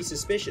 It's pretty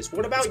suspicious.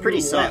 What about It's pretty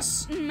your left?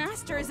 sus.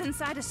 Master is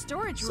inside a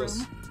storage Sus.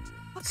 room.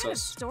 What kind of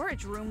Sus.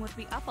 storage room would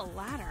be up a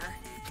ladder?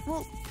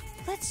 Well,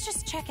 let's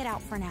just check it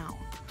out for now.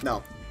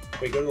 No.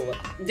 Wait, go to the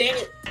left. Dang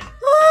it.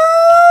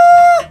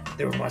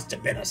 There must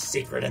have been a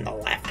secret in the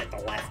left at the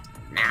left.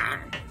 Nah.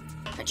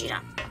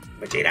 Vegeta.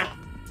 Vegeta.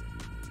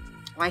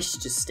 Why is she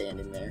just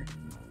standing there?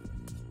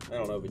 I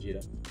don't know,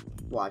 Vegeta.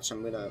 Watch,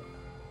 I'm gonna...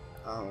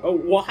 Oh. Oh,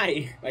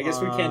 why? I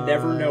guess we can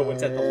never know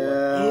what's at the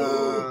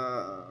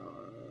left.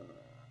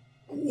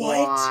 What?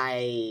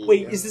 Why?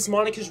 Wait, is this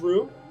Monica's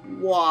room?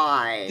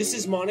 Why? This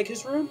is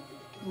Monica's room?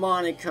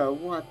 Monica,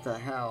 what the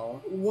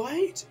hell?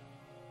 What?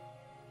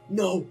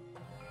 No.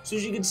 So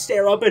she can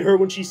stare up at her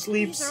when she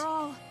sleeps. These are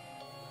all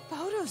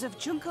photos of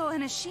Junko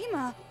and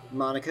Enoshima.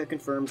 Monica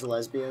confirms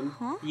lesbian.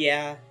 Huh?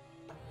 Yeah.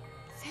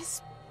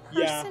 This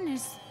Yeah. person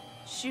is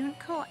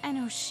Junko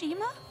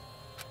Enoshima?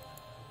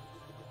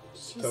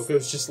 She's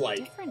Toko's just like,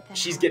 different than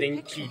she's how I getting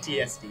pictured her.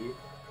 PTSD.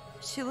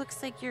 She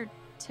looks like your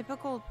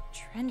typical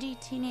trendy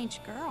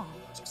teenage girl.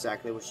 That's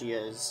exactly what she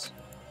is.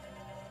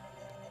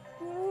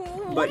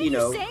 What But do you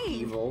know, say?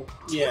 evil.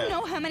 Do Yeah. you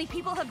know how many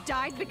people have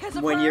died because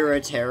of When her? you're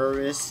a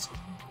terrorist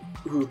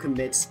who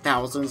commits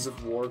thousands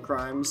of war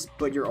crimes,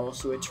 but you're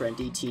also a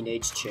trendy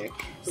teenage chick.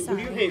 So who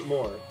do you Sorry. hate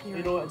more? You're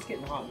You know what? It's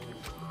getting hot.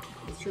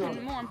 Let's turn on And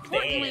the more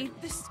importantly,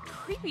 this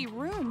creepy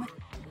room.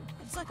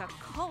 It's like a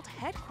cult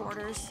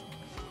headquarters.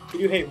 Who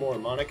do you hate more,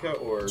 Monica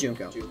or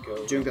Junko.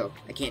 Junko. Junko.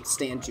 I can't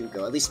stand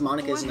Junko. At least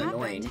Monica What isn't happened?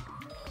 annoying.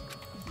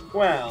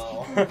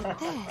 Well, Look at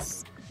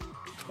this.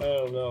 I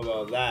don't know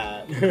about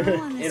that. The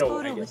girl in this In a way,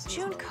 photo I with guess it's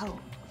not. Junko.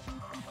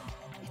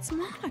 It's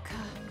Monica.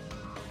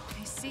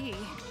 I see.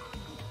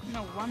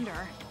 No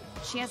wonder.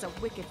 She has a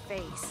wicked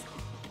face.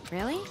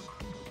 Really?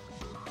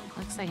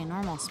 Looks like a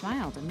normal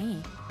smile to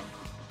me.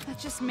 That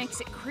just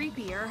makes it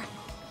creepier.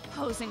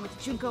 Posing with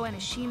Junko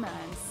Enoshima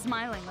and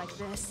smiling like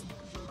this.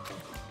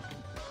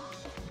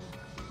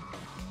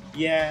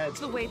 Yeah, it's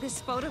The way this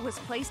photo was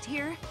placed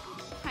here,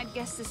 I'd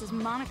guess this is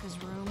Monica's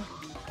room.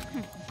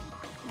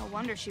 No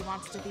wonder she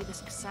wants to be the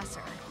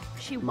successor.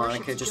 She Monica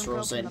worships just Junko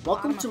rolls from in. the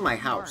Welcome bottom to of my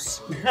her heart.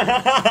 house.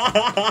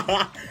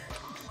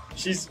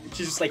 she's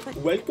just like,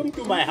 welcome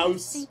to my I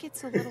house. think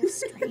it's a little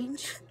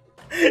strange.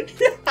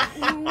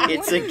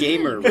 It's a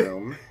gamer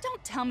room.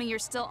 Don't tell me you're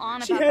still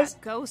on She about has-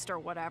 that ghost or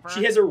whatever.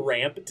 She has a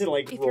ramp to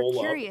like If roll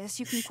you're up. curious,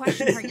 you can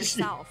question her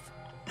yourself.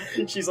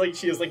 She's like,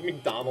 she has like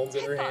McDonald's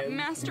in her I thought hand.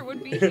 Master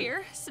would be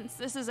here, since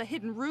this is a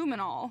hidden room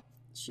and all.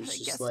 She's I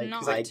just guess like,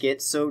 not. I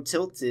get so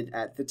tilted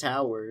at the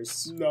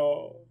towers.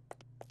 No.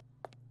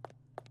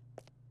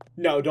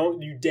 No,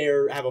 don't you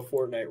dare have a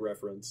Fortnite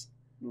reference.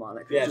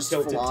 Monica Yeah, just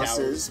tilted flosses.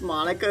 towers.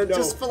 Monica No.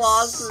 just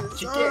flosses.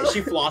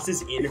 She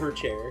flosses in her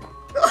chair.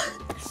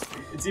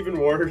 It's even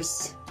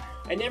worse.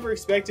 I never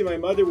expected my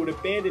mother would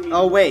abandon me.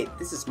 Oh wait,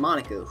 this is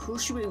Monica. Who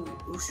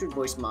should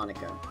voice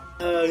Monica?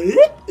 I don't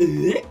know.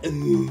 What do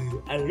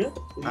I you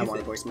want to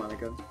think? voice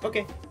Monica.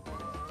 Okay.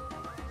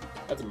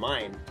 That's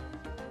mine.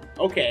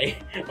 Okay.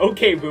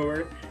 Okay,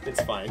 Boomer.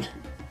 It's fine.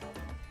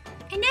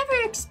 I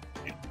never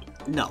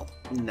No.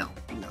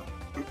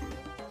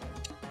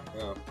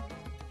 Oh.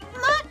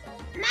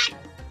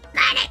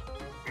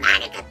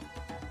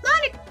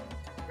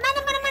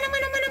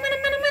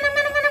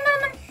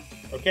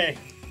 Okay.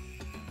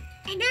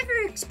 I never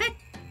expect.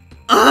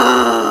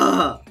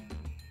 Ah!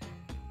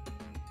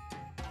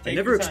 I Take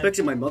never your time.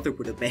 expected my mother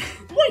would abandon.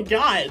 Oh my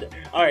god!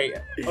 Alright,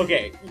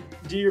 okay.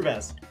 Do your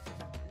best.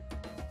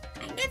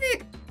 I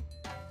never.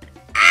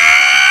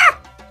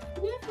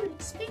 Never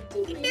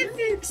expected.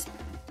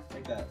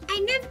 Like that. I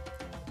never.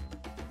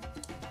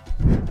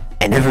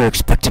 I never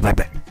expected my.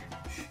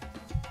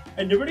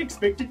 I never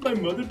expected my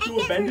mother to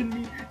abandon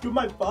me to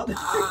my father.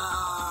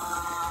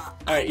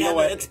 Alright, you know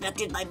what?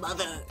 expected my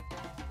mother.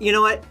 You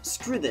know what?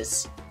 Screw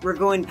this. We're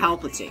going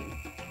Palpatine.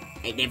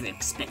 I never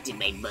expected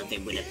my mother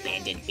would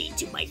abandon me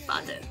to my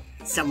father.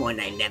 Someone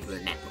I never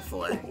met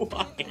before.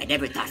 Why? I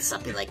never thought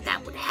something like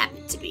that would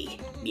happen to me.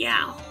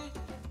 Meow.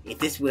 If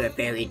this were a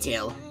fairy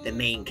tale, the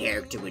main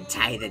character would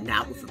tie the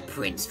knot with a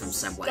prince from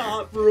somewhere.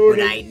 Stop But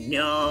ruining. I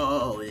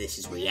know this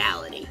is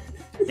reality.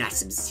 Not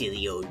some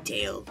silly old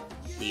tale.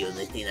 The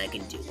only thing I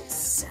can do is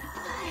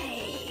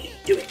sigh.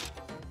 Do it.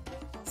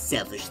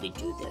 Selfishly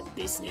do their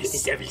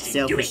business.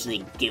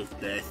 Selfishly give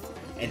birth.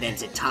 And then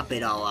to top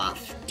it all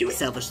off,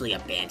 selfishly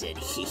abandon.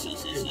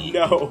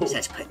 No.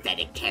 Such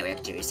pathetic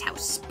characters, how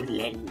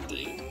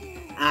splendid.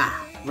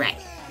 Ah, right.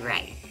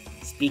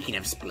 Speaking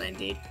of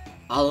splendid,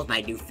 all of my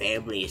new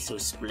family is so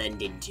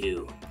splendid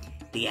too.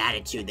 The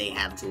attitude they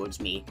have towards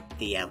me,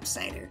 the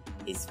outsider,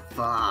 is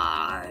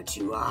far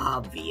too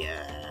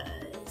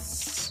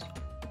obvious.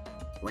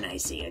 When I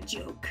say a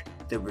joke,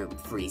 the room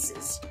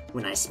freezes.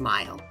 When I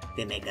smile,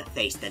 they make a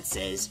face that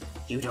says,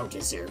 "You don't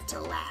deserve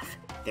to laugh."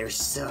 They're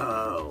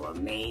so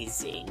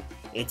amazing.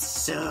 It's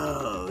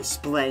so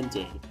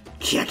splendid.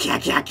 Kya kya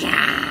kya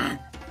kya.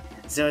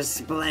 So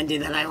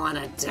splendid that I want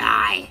to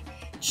die.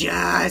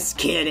 Just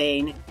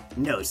kidding.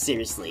 No,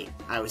 seriously,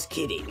 I was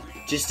kidding.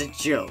 Just a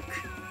joke.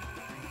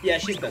 Yeah,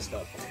 she's messed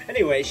up.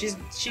 Anyway, she's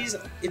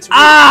it's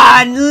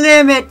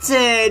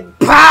Unlimited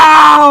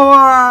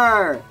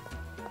power!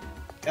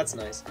 That's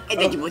nice. And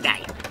then you will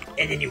die.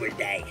 And then you will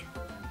die.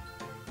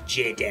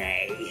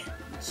 Jedi.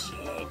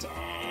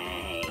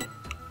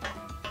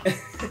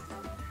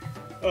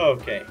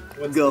 Okay.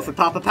 What's Go that? for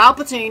Papa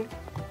Palpatine.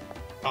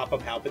 Papa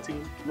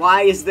Palpatine.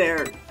 Why is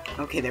there...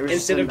 Okay, there was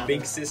Instead of another.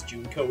 Big Sis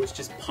Junko, it's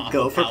just Papa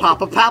Go for Palpatine.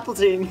 Papa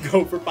Palpatine.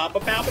 Go for Papa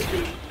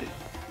Palpatine.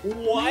 My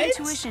What?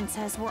 intuition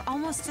says we're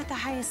almost at the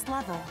highest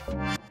level.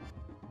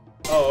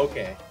 Oh,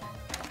 okay.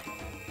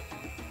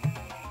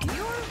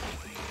 You're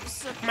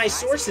My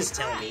sources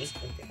tell me.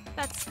 surprisingly correct.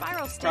 That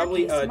spiral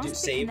Probably staircase do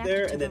must be save connected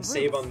there to and the then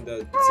save roof. on the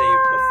save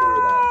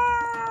before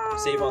that.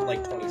 Save on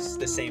like 20,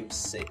 the same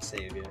save,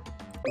 yeah.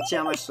 Let's see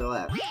how much still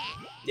left.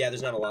 Yeah,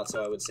 there's not a lot,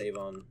 so I would save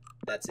on.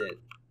 That's it.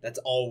 That's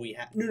all we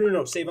have.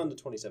 No. Save on the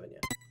 27, yeah.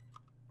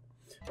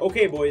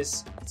 Okay,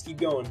 boys. Let's keep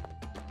going.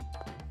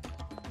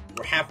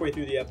 We're halfway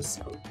through the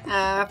episode.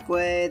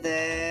 Halfway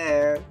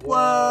there.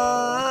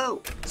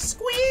 Whoa!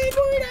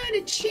 Squidward on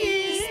a chair.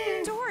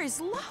 This door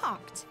is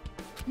locked.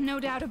 No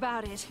doubt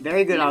about it.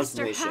 Very good the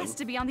Master observation. has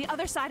to be on the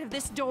other side of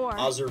this door.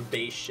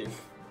 Observation.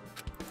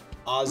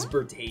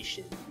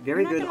 Osbertation.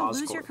 Very You're good not gonna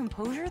lose Oscorp. your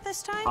composure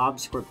this time?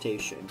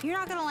 Obscorptation. You're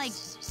not gonna like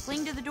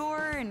cling to the door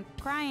and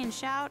cry and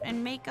shout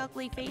and make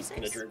ugly faces?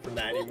 Gonna drink from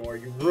that anymore.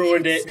 You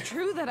ruined it. It's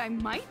true that I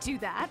might do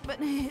that, but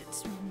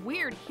it's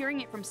weird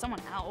hearing it from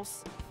someone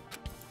else.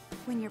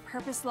 When your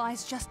purpose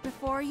lies just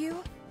before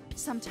you,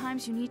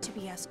 sometimes you need to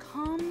be as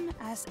calm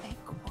as a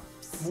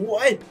corpse.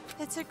 What?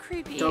 It's a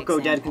creepy Junko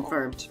dead example.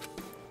 confirmed.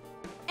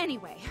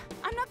 Anyway,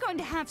 I'm not going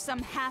to have some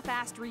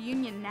half-assed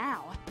reunion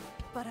now,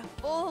 but a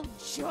full,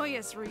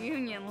 joyous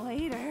reunion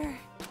later.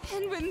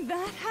 And when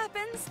that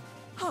happens,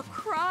 I'll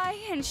cry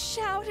and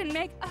shout and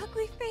make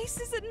ugly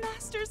faces at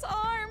Master's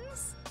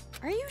arms.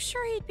 Are you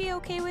sure he'd be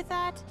okay with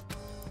that?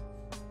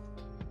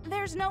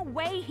 There's no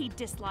way he'd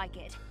dislike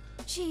it.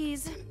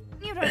 Jeez,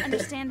 you don't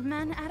understand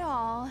men at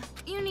all.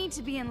 You need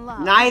to be in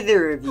love.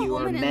 Neither of A you are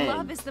woman in men.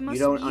 love is the most You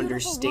don't beautiful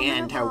understand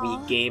woman of how we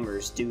all.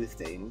 gamers do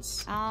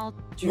things. I'll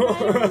try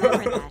to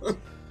remember that.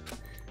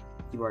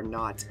 You are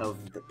not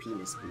of the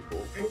penis people.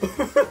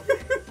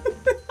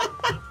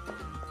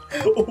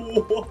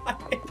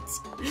 What?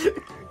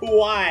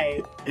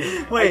 Why?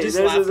 Wait, I just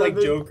there's laughed like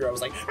another- Joker. I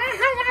was like,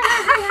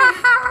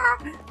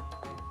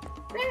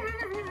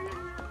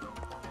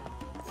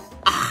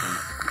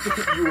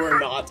 you are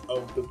not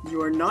of the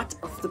You are not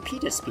of the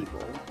penis people.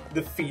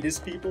 fetus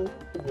people.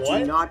 Do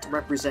What? not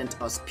represent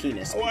us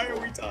penis people. Why are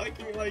we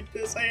talking like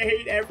this? I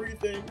hate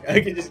everything. I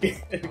can just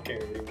get. I don't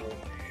care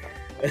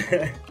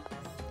anymore.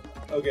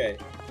 Okay.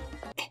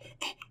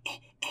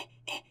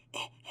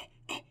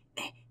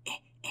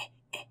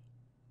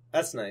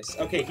 That's nice.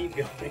 Okay, keep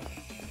going.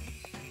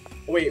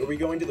 Wait, are we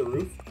going to the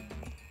roof?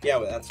 Yeah,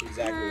 well, that's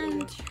exactly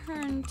what we're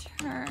Turn, doing.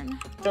 turn.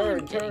 Turn,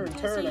 I'm turn, getting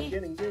turn. I'm dizzy.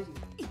 getting dizzy.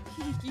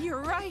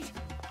 You're right.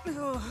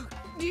 Ugh,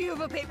 do you have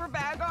a paper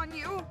bag on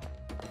you?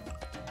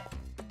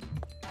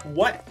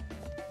 What?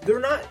 They're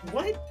not.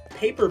 What?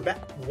 Paper bag?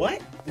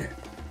 What?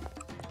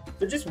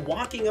 They're just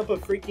walking up a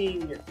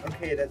freaking.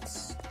 Okay,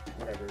 that's.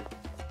 Whatever.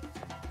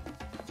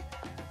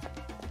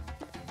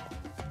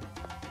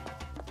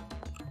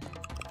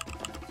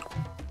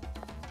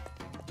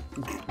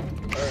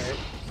 Alright.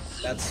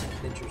 That's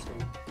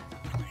interesting.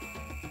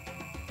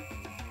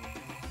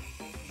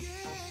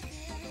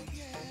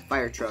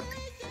 Fire truck.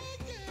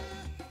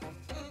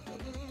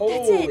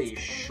 Holy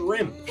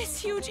shrimp!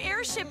 This huge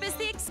airship is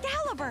the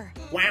Excalibur.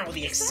 Wow,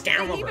 the Does that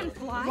thing even Excalibur!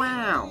 fly?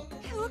 Wow.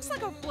 It looks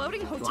like a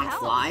floating You hotel. wanna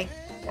fly?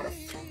 What a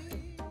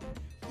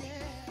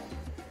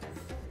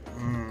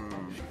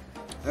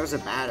There's a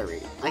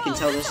battery. I can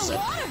tell this There's is a a...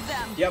 lot of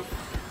them. Yep,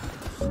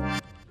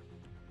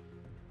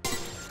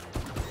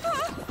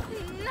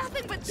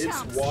 Nothing but it's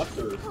chumps.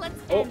 water. Let's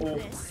Oh, end oh.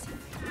 this.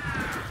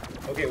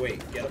 Okay, wait,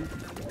 get him.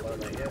 Hold on,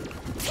 not yet.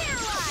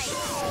 Paralyzed.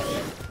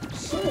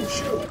 Oh,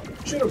 shoot him!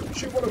 Shoot him!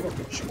 Shoot one of them!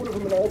 Shoot one of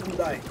them and all of them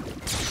die.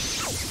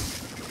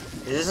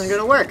 This isn't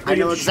gonna work. I you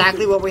know have to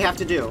exactly shoot what we have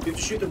to do. You have to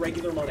shoot the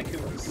regular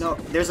Monokumas. No,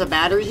 there's a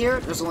battery here.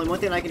 There's only one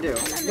thing I can do.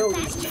 No,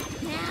 there's not.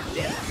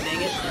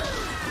 Dang it.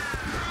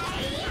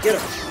 Get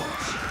him!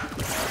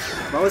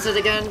 What was it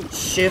again?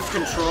 Shift,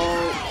 control...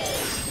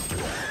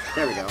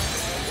 There we go.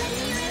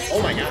 Oh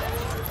my god.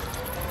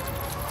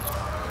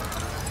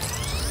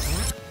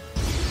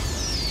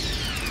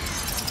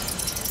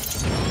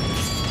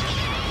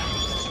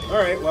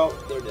 Alright, well,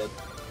 they're dead.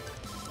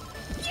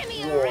 Give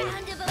me Roar. a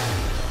round of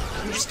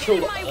applause. You just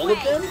killed my all way.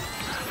 of them?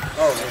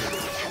 Oh, there we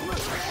go.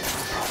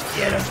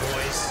 Get him,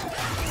 boys.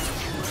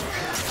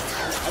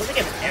 I don't think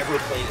I've ever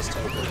played as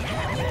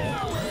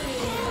Toker.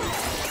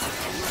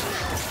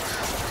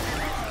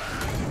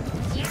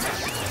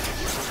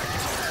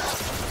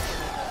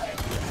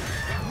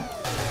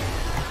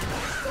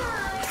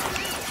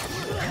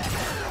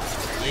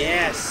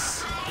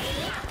 Yes!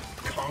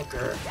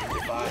 Conquer and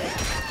divide.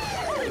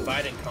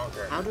 Divide and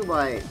conquer. How do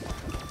I...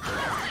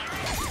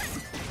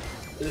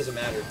 It doesn't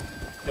matter.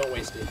 Don't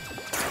waste it.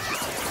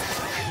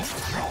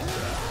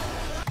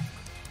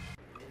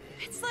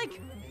 It's like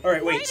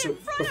Alright, wait, right so in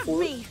front of before...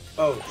 me.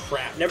 Oh,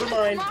 crap. Never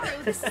mind.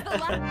 Tomorrow, this is the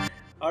last.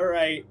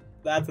 Alright,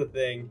 that's a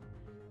thing.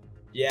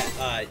 Yeah,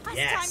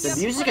 yes. The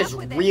Just music put is up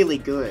with it. really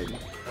good.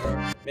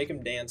 Alright, make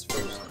him dance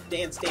first.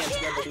 Dance,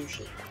 dance,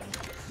 revolution.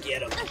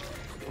 Get him.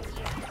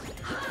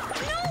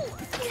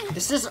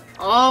 This is...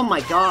 Oh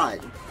my god.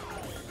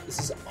 This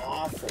is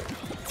awful.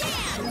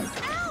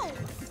 Ow!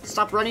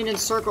 Stop running in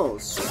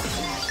circles.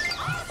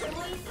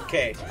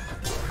 Okay.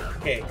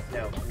 Okay,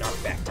 no.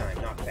 Knockback time,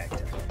 knockback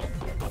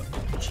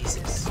time.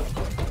 Jesus.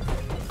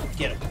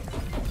 Get him.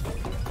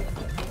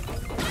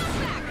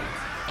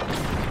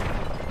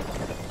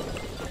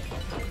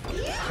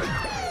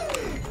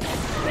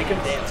 Make him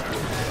dance.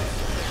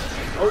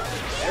 Oh,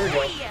 there we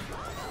go.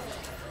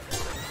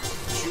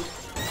 Shoot.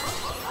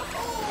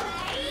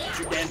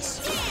 Shoot dance.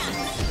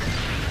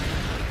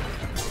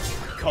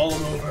 Call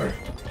him over.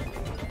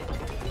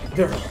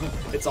 They're all,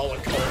 it's all a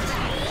cult.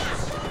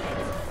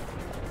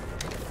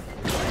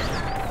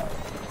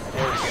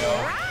 There we go.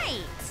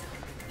 Right.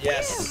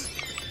 Yes.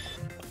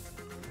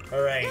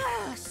 Alright.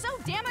 Ugh, so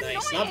damn annoying.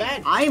 Nice, not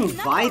bad. I am Enough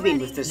vibing already.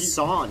 with this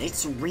song.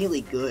 It's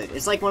really good.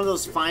 It's like one of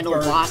those final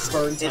Burn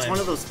It's time. one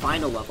of those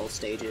final level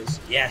stages.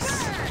 Yes.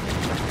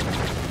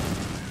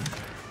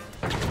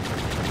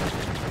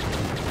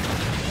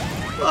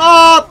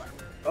 Oh!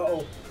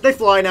 Uh-oh. They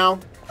fly now.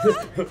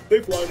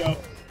 They fly now.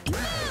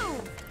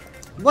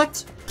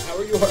 What? How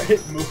are you already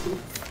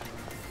move?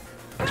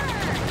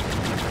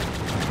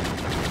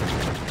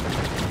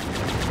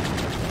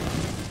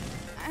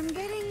 I'm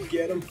getting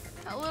Get him.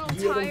 a little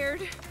Get 'em.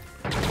 tired.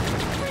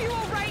 Are you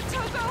alright,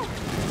 Toko?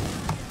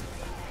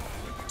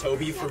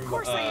 Toby Yeah, from of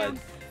course I am.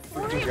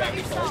 Worry freaking about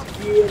Gravity Falls.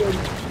 yourself. Get him.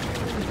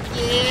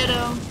 Get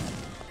him.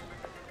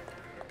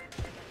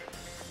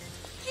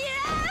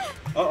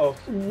 Yeah! Uh-oh.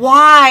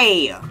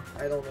 Why?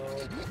 I don't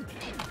know.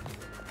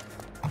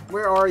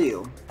 Where are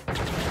you?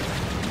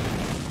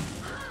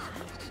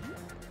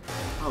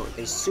 Oh,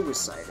 they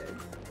suicided.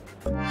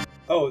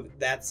 Oh,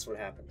 that's what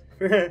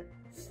happened.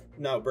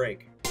 No,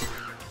 break.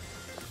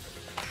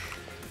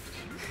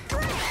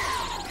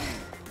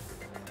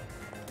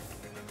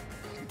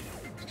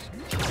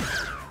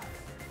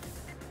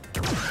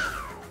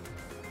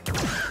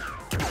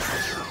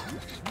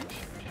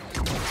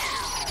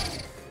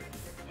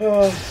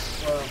 Well,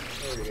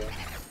 there we go.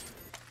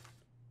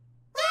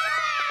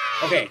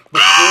 Okay,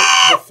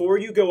 before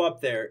you go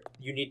up there,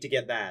 you need to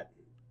get that.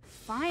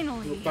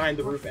 Finally, Find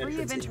the we're roof free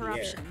entrance of in the air.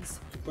 interruptions.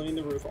 Cleaning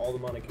the roof, all the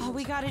money. All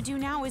we gotta do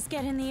now is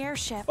get in the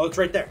airship. Oh, it's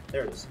right there.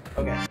 There it is.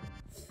 Okay.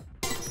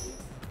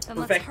 Then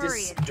let's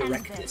hurry Perfectus and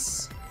end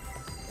this.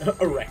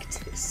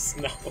 directus. Erectus.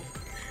 No.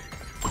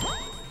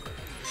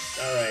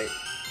 Alright.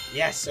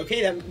 Yes,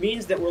 okay, that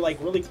means that we're like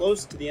really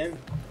close to the end.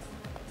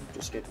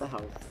 Just get the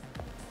health.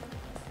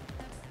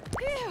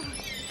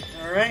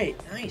 Alright,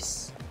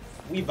 nice.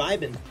 We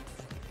vibing.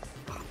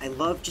 I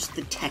love just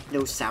the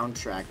techno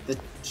soundtrack. The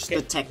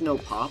Okay. techno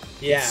pop.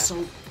 Yeah. It's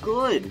so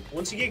good.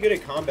 Once you get good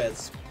at combat,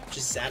 it's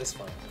just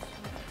satisfying.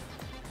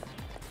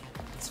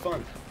 It's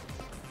fun.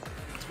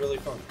 It's really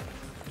fun.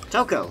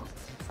 Toko.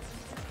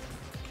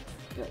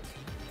 Do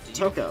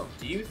Toko.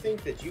 Do you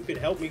think that you could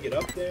help me get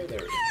up there? There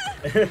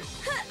we go.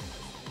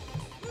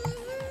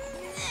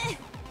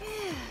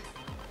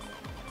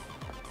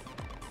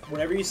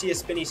 Whenever you see a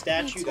spinny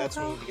statue, Hey, that's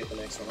when you Toko. need to get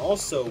the next one.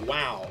 Also,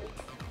 wow.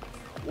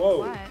 Whoa.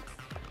 What?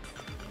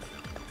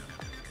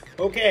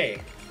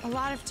 Okay. A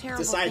lot of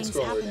terrible side things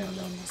scroller happen to now, me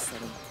though. in this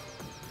city.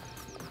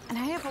 And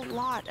I have a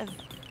lot of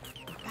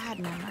bad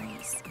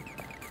memories.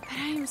 But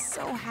I am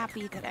so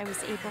happy that I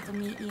was able to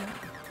meet you.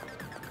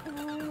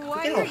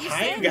 Why at how are you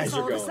high you saying guys this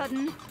are all of a going.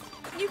 sudden?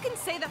 You can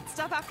say that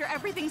stuff after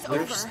everything's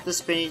There's over. the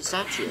spinning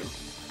statue.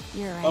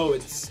 You're right. Oh,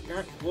 it's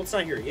not. Well, it's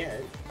not here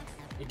yet.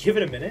 You give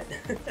it a minute.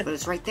 But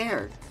it's right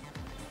there.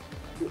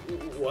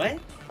 What?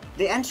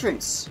 The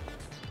entrance.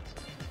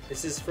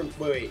 This is from.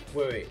 Wait.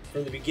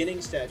 From the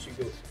beginning statue.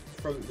 Go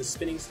from the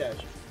spinning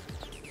statue.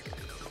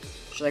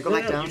 Should I go No,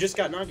 back no, down? you just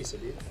got Nagisa,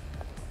 dude.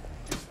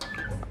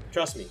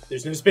 Trust me.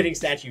 There's no spinning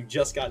statue. You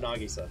just got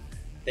Nagisa.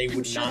 They I'm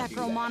would sure not that do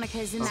girl that. Monica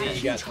is in See, that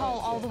you got huge hall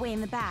time, all yeah. the way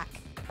in the back.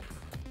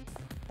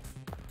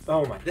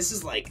 Oh my, this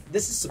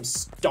is some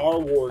Star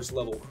Wars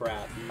level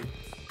crap, dude.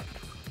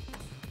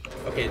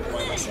 Okay,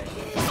 why am I saying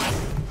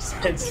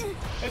that?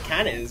 It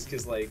kind of is,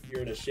 because, like,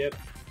 you're in a ship.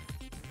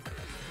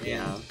 And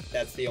Yeah.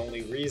 that's the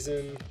only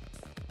reason.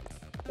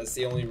 That's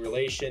the only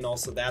relation.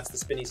 Also, that's the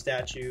spinning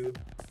statue.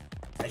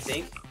 I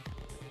think.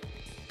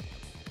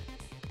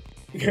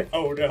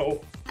 Oh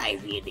no. I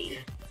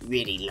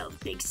really love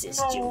Big Sis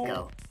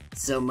Junko.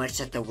 So much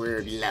that the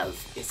word love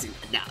isn't.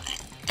 No.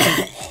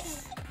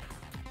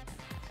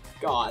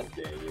 God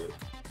dang it.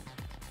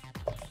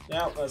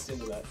 Now, let's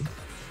into that.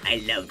 I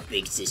love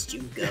Big Sis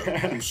Junko,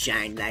 who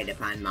shined light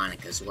upon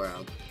Monica's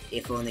world.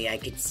 If only I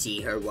could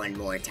see her one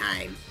more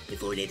time.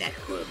 If only that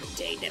horrible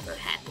day never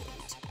happened.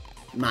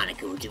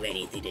 Monica will do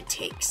anything it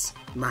takes.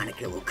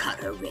 Monica will cut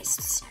her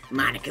wrists.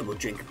 Monica will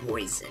drink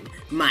poison.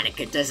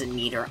 Monica doesn't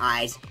need her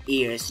eyes,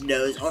 ears,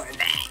 nose, or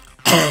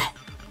that.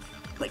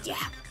 But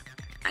yeah,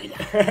 I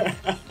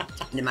know.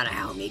 No matter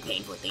how many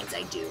painful things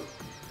I do,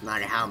 no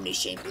matter how many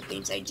shameful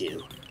things I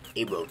do,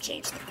 it won't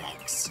change the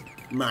facts.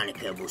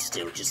 Monica will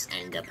still just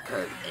end up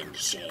hurt and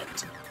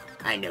ashamed.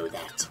 I know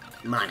that.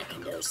 Monica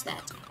knows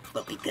that.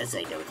 But because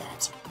I know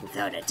that,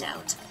 without a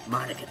doubt,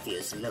 Monica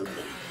feels lonely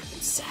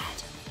and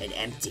sad and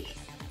empty.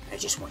 I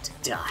just want to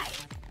die.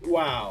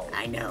 Wow.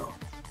 I know.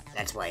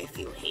 That's why I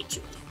feel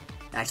hatred.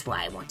 That's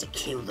why I want to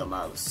kill them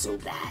all so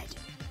bad.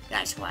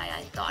 That's why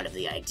I thought of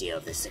the idea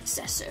of the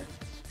successor.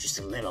 Just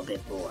a little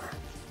bit more.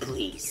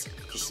 Please,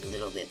 just a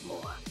little bit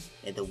more.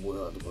 And the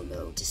world will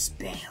know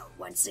despair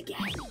once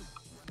again.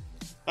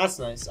 That's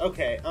nice.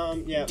 Okay,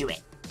 yeah. Do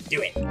it.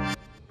 Do it.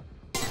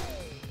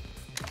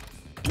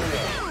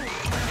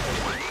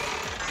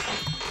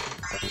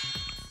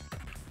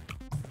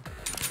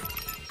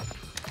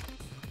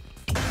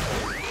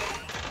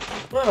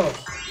 Well,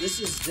 this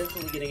is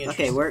definitely getting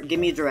interesting. Okay, give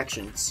me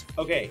directions.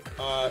 Okay,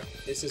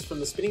 this is from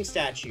the spinning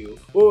statue.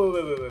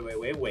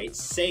 Wait.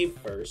 Save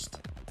first.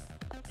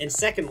 And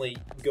secondly,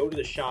 go to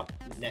the shop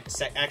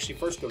next. Actually,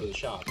 first go to the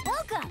shop.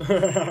 Welcome.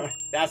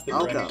 That's the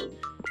Welcome. direction.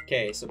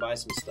 Okay, so buy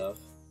some stuff.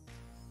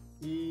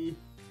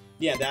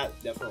 Yeah, that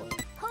definitely.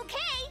 Okay.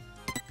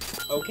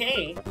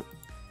 Okay.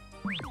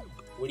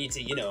 We need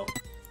to, you know,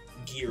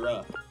 gear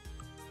up.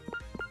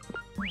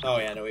 Oh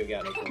yeah, no, we've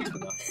got no points for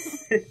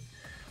that.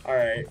 All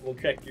right, we'll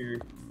check your.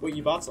 Wait,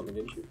 you bought something,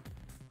 didn't you?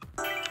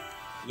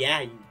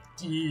 Yeah, you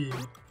did.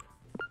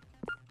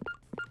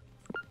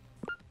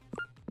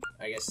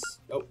 I guess.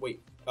 Oh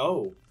wait.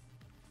 Oh.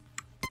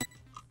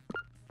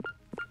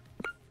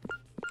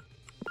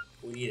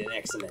 We need an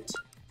excellent.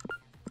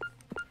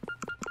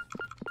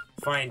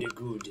 Find a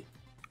good.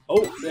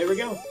 Oh, there we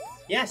go.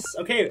 Yes.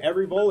 Okay,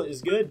 every bullet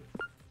is good.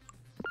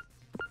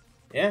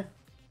 Yeah.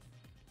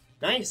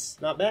 Nice.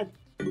 Not bad.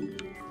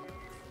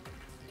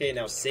 Okay,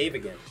 now save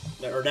again.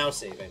 Or now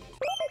save, I mean.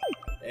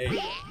 There you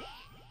go.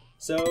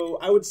 So,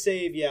 I would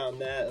save, yeah, on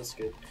that. That's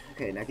good.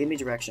 Okay, now give me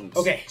directions.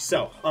 Okay,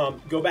 so,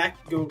 go back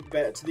to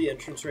the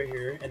entrance right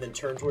here, and then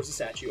turn towards the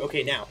statue.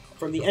 Okay, now,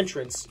 from the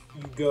entrance,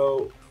 you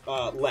go,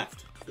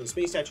 left. From the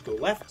spinning statue, go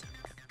left.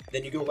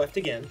 Then you go left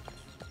again.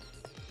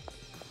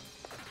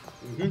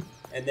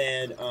 And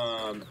then,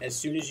 as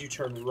soon as you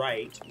turn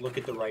right, look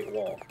at the right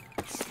wall.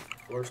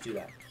 Let's do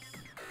that.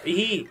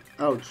 Hee.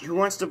 Oh, who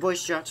wants to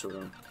voice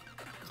Jotaro?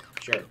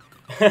 Sure.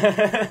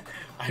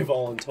 I'm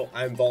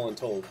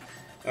voluntold.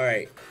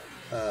 Alright.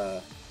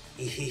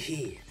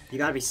 You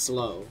gotta be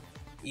slow.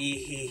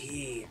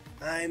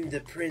 I'm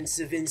the Prince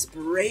of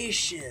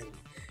Inspiration.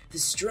 The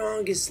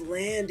strongest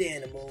land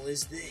animal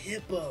is the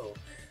hippo.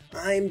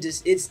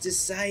 It's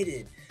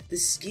decided. The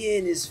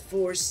skin is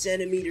 4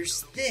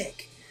 centimeters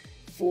thick.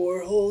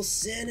 4 whole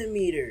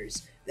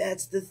centimeters.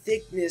 That's the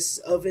thickness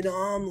of an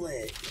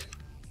omelet.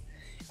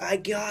 I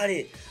got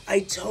it. I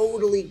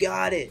totally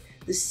got it.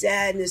 The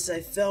sadness I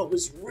felt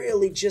was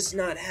really just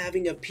not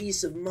having a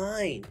peace of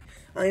mind.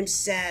 I'm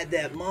sad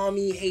that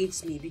Mommy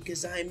hates me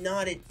because I'm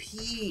not at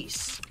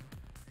peace.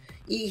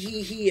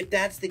 If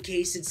that's the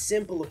case, it's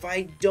simple. If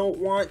I don't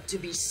want to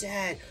be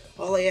sad,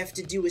 all I have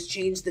to do is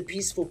change the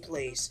peaceful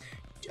place.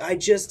 I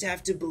just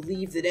have to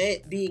believe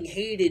that being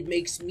hated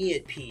makes me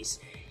at peace.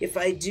 If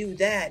I do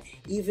that,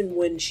 even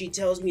when she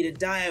tells me to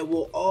die, I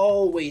will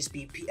always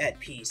be at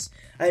peace.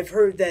 I've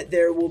heard that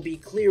there will be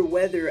clear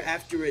weather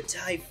after a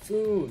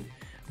typhoon,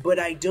 but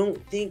I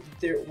don't think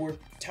that we're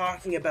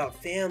talking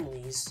about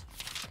families.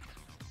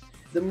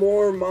 The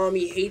more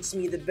Mommy hates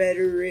me, the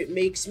better it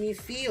makes me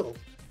feel.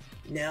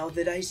 Now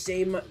that I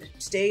stay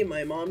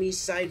my Mommy's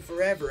side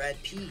forever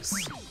at peace.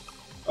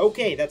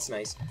 Okay, that's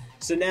nice.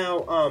 So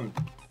now,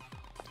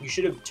 you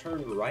should have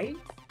turned right?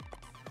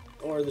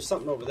 Or there's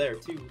something over there,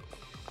 too.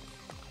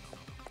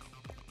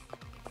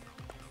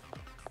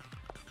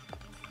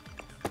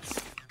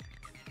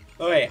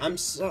 Oh, wait,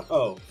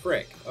 oh,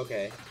 frick.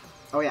 Okay.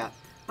 Oh yeah.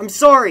 I'm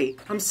sorry.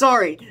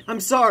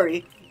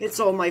 It's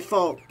all my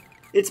fault.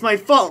 It's my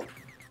fault.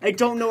 I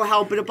don't know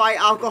how to buy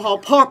alcohol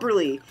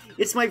properly.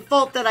 It's my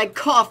fault that I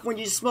cough when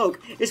you smoke.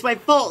 It's my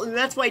fault, and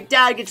that's why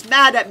Dad gets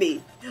mad at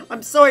me.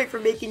 I'm sorry for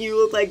making you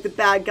look like the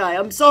bad guy.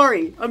 I'm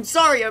sorry. I'm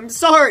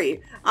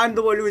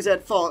the one who's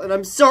at fault, and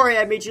I'm sorry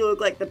I made you look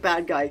like the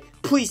bad guy.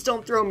 Please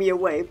don't throw me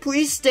away.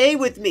 Please stay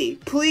with me.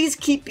 Please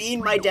keep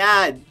being my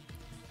dad.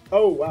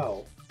 Oh,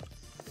 wow.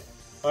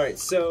 Alright,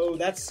 so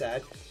that's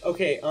sad.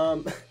 Okay,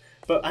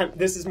 but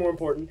this is more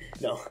important.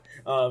 No.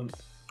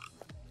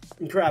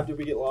 Crap, did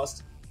we get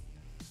lost?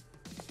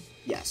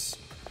 Yes.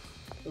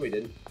 No, we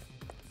didn't.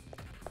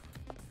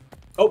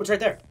 Oh, it's right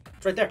there.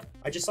 It's right there.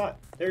 I just saw it.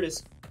 There it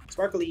is.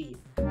 Sparkly.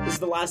 This is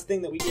the last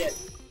thing that we get.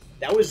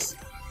 That was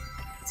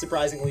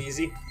surprisingly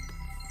easy.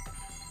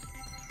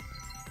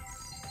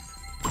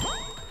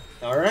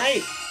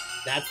 Alright.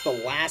 That's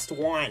the last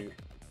one.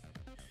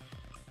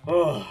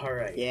 Oh,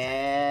 alright.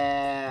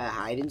 Yeah,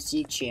 hide and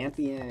seek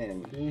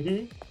champion.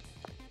 Mm-hmm.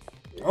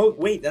 Oh,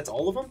 wait, that's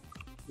all of them?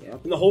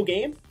 Yep. In the whole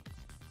game?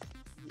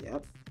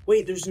 Yep.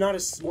 Wait, there's not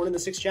one in the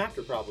 6th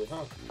chapter, probably,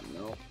 huh?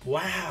 No.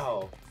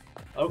 Wow.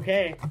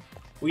 Okay.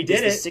 We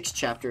did it. The 6th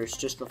chapter is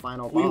just the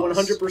final boss.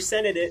 We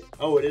 100%ed it.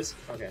 Oh, it is?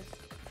 Okay.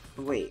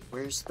 Wait,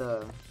 where's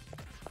the...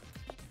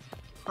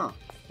 Huh.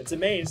 It's a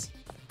maze.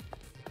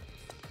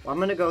 Well, I'm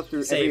gonna go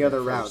through every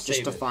other route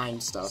just to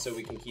find stuff. So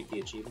we can keep the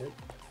achievement.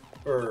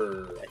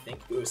 Or, I think.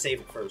 We'll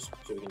save it first,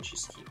 so we can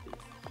just keep it.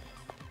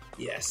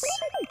 Yes.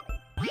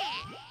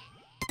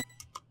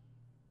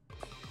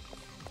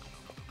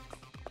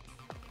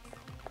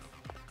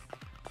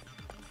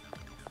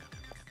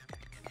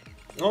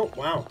 Oh,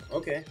 wow.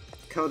 Okay.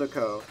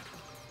 Kodako.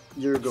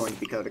 You're going to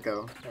be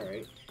Kodako.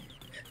 Alright.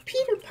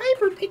 Peter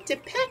Piper picked a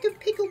pack of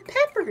pickled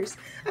peppers.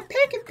 A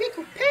pack of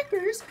pickled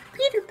peppers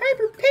Peter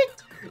Piper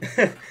picked.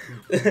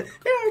 There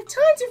are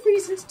tons of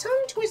reasons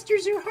tongue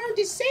twisters are hard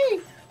to say,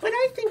 but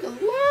I think a lot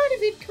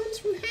of it comes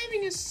from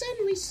having to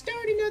suddenly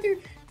start another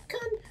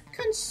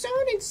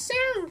consonant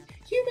sound.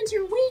 Humans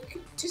are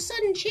weak to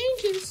sudden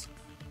changes.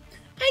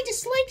 I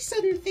dislike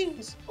sudden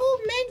things. Old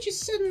men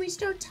just suddenly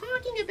start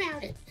talking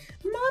about it.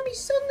 Mommy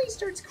suddenly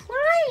starts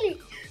crying.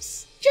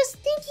 Just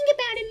thinking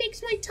about it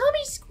makes my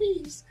tummy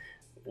squeeze.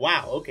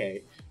 Wow,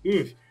 okay.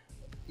 Oof.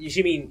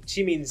 She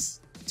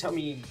means tell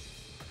me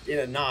in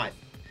a knot.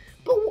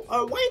 But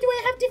why do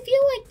I have to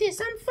feel like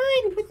this? I'm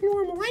fine with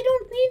normal. I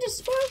don't need to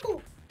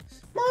sparkle.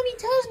 Mommy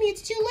tells me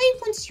it's too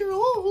late once you're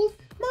old.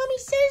 Mommy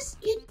says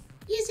youth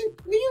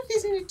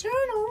isn't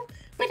eternal,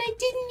 but I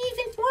didn't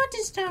even want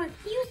to start.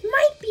 Youth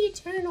might be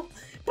eternal,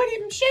 but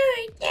I'm sure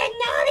it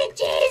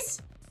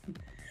acknowledges.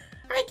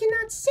 I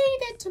cannot say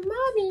that to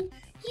Mommy.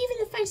 Even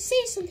if I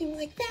say something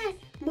like that,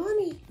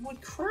 Mommy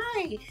would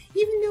cry,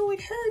 even though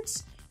it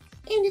hurts.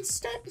 And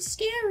it's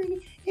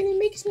scary, and it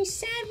makes me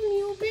sad when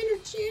the old men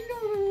are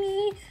gentle on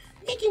me.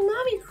 Making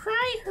Mommy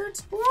cry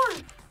hurts more.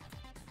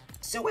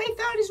 So I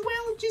thought as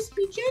well just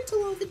be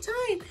gentle all the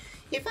time.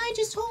 If I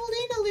just hold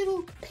in a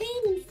little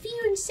pain and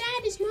fear and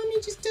sadness, Mommy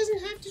just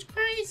doesn't have to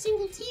cry a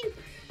single tear.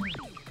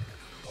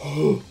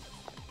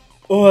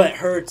 Oh, that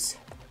hurts.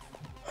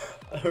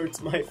 That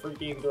hurts my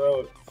freaking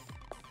throat.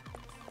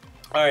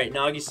 Alright,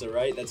 Nagisa,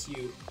 right? That's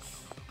you.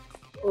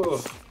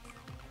 Ugh.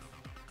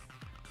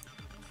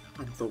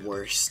 I'm the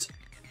worst.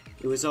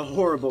 It was a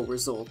horrible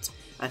result.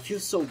 I feel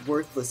so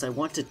worthless I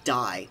want to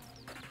die.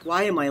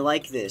 Why am I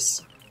like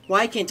this?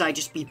 Why can't I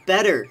just be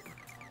better?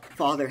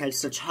 Father had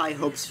such high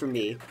hopes for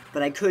me,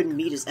 but I couldn't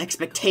meet his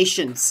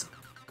expectations.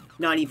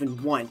 Not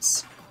even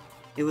once.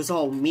 It was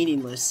all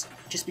meaningless,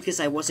 just because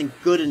I wasn't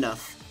good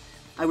enough.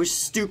 I was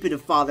stupid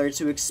of Father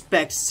to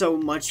expect so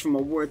much from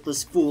a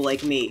worthless fool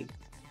like me.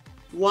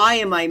 Why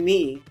am I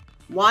me?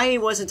 Why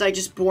wasn't I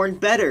just born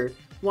better?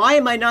 Why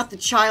am I not the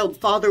child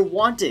Father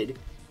wanted?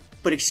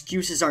 But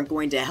excuses aren't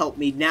going to help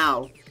me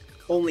now.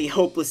 Only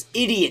hopeless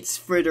idiots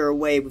fritter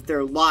away with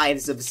their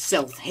lives of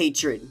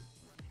self-hatred.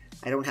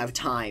 I don't have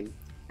time.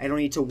 I don't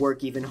need to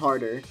work even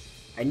harder.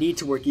 I need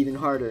to work even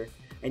harder.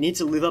 I need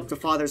to live up to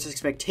Father's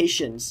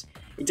expectations.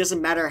 It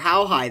doesn't matter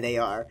how high they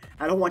are.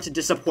 I don't want to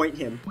disappoint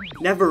him.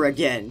 Never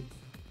again.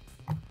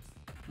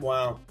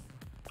 Wow.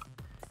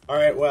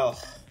 Alright, well.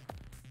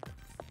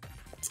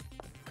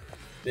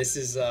 This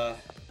is,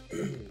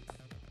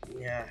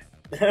 yeah.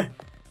 Are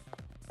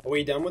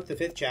we done with the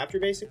 5th chapter,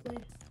 basically?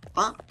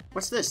 Huh?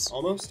 What's this?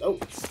 Almost? Oh,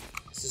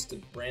 it's just a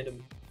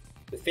random...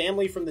 The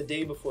family from the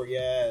day before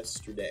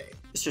yesterday.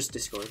 It's just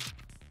Discord.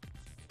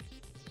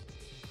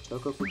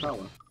 Toko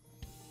Fukawa.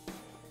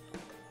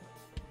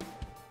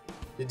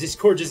 Did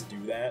Discord just do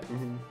that?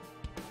 Mm-hmm.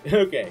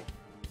 Okay.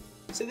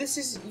 So this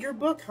is your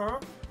book, huh?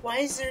 Why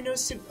is there no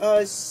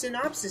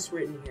synopsis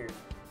written here?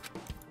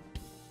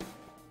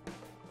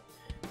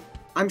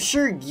 I'm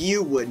sure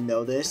you would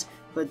know this,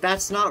 but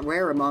that's not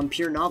rare among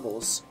pure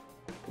novels.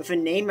 With a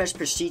name as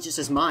prestigious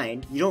as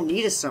mine, you don't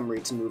need a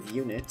summary to move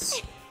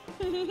units.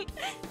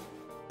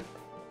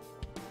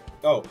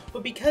 Oh,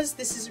 but because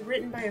this is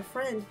written by a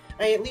friend,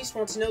 I at least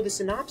want to know the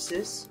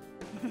synopsis.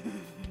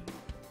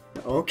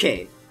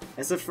 Okay,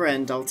 as a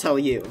friend, I'll tell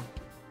you.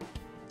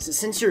 So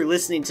since you're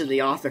listening to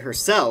the author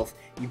herself,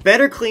 you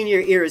better clean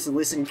your ears and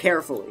listen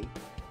carefully.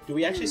 Do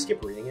we actually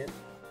skip reading it?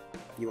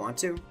 You want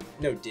to?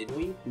 No, did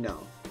we? No.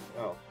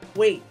 Oh.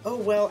 Wait, oh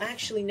well,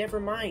 actually, never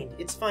mind.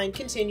 It's fine,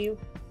 continue.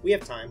 We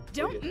have time.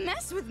 Don't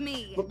mess with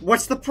me!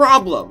 What's the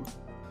problem?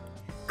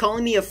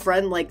 Calling me a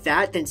friend like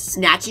that, then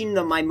snatching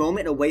my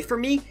moment away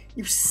from me?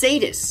 You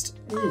sadist!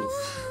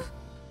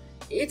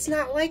 It's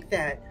not like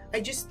that. I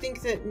just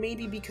think that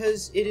maybe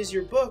because it is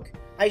your book,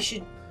 I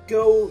should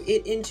go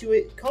into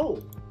it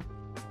cold.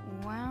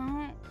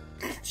 Well...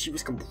 She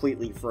was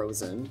completely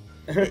frozen.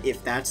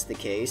 If that's the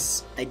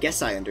case, I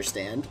guess I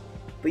understand.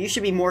 But you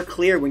should be more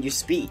clear when you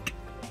speak.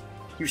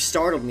 You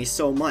startled me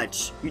so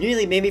much. You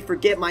nearly made me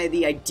forget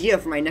the idea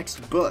for my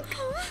next book.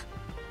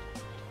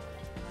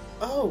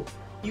 Oh,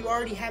 you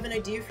already have an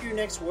idea for your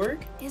next work?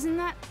 Isn't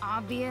that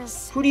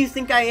obvious? Who do you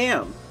think I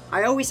am?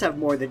 I always have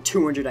more than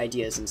 200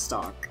 ideas in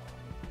stock.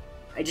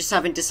 I just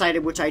haven't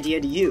decided which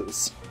idea to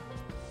use.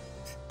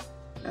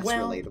 That's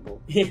relatable.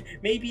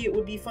 Maybe it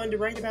would be fun to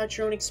write about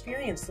your own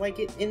experience, like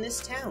it in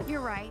this town. You're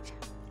right.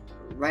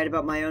 Write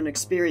about my own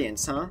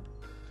experience, huh?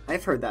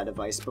 I've heard that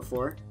advice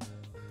before.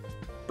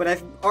 But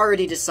I've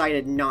already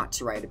decided not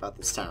to write about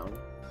this town.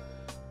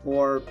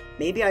 Or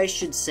maybe I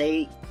should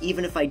say,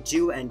 even if I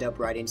do end up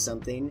writing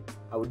something,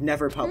 I would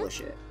never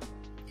publish it.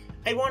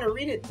 I want to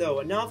read it, though.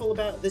 A novel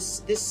about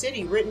this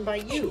city written by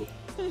you.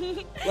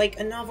 Like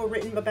a novel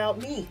written about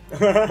me.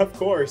 Of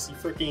course, you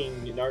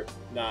freaking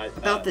not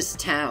about this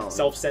town.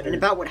 Self-centered. And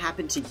about what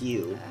happened to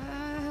you.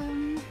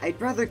 I'd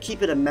rather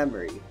keep it a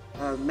memory.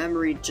 A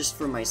memory just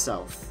for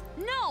myself.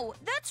 No,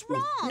 that's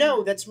wrong!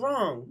 No, that's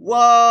wrong.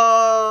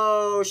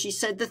 Whoa! She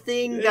said the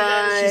thing,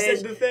 guys! She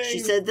said the thing! She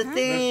said the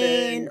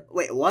thing!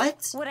 Wait,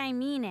 what? What I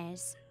mean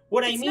is...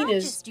 What I mean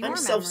is, I'm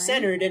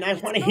self-centered and I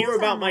want to hear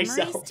about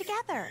myself.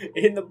 Together.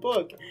 In the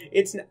book.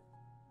 It's not...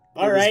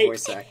 Alright.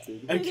 Voice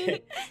acting.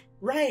 Okay.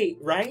 Right?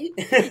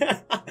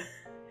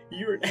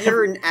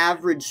 You're an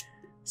average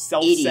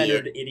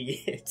self-centered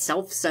idiot.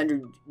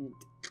 Self-centered,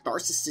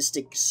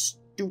 narcissistic,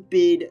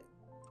 stupid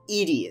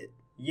idiot.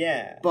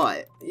 Yeah.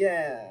 But...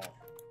 Yeah.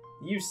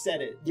 You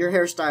said it. Your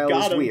hairstyle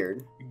is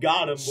weird.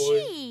 Got him,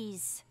 boy.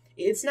 Jeez.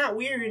 It's not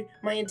weird.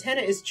 My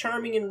antenna is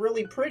charming and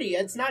really pretty.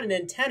 It's not an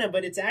antenna,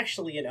 but it's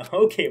actually an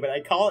okay, but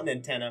I call it an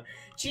antenna.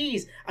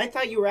 Jeez, I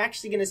thought you were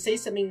actually going to say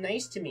something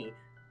nice to me.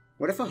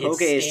 What if a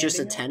hoge is just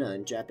a tenna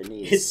in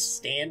Japanese? It's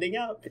standing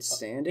up. It's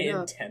standing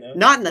up. Antenna.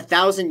 Not in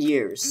 1,000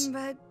 years.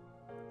 But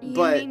you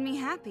But- made me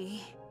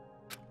happy.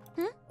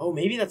 Oh,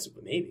 maybe that's...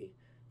 maybe.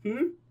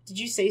 Did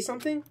you say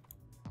something?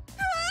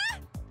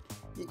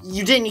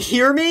 You didn't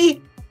hear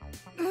me?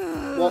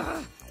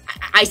 Well,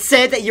 I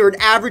said that you're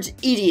an average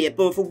idiot,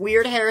 but with a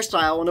weird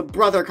hairstyle and a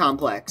brother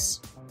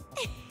complex.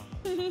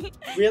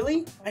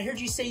 Really? I heard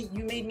you say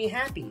you made me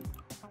happy.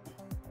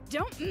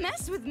 Don't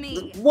mess with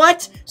me.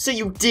 What? So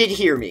you did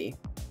hear me?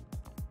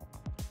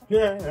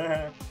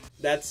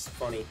 That's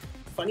funny.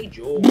 Funny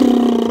joke.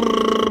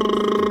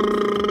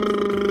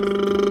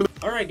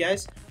 Alright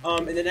guys,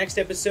 in the next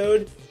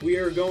episode, we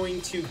are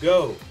going to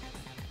go...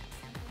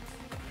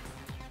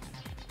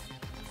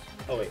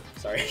 Oh wait,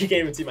 sorry, you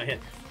can't even see my hand.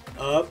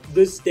 Up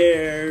the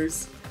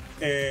stairs,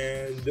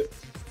 and...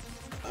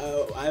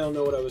 I don't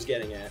know what I was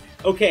getting at.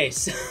 Okay,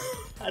 so...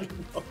 I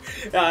don't know.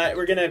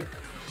 We're gonna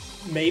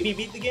maybe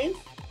beat the game?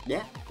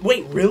 Yeah.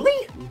 Wait,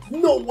 really?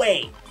 No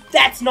way!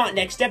 That's not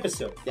next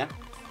episode! Yeah.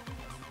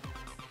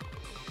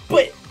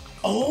 But,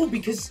 oh,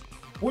 because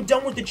we're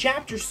done with the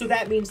chapters, so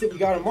that means that we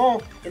got them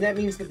all, and that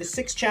means that the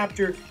 6th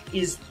chapter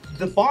is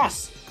the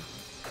boss.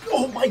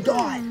 Oh my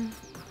god!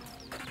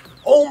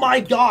 Oh my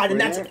god! And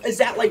that's, is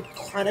that like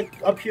kind of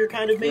up here,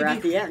 kind of maybe? We're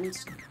at the end.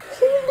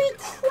 Holy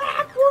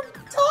crap, we're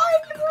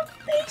done! We're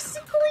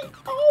basically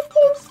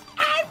almost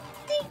at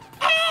the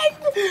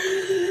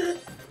end!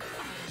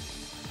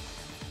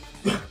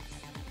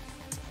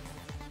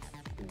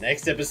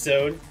 Next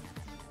episode,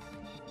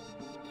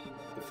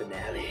 the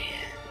finale.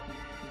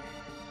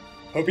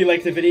 Hope you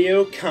liked the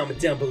video. Comment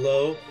down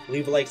below.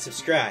 Leave a like,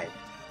 subscribe.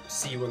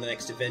 See you on the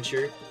next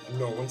adventure.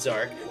 Norman's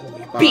Arc. When we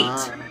beat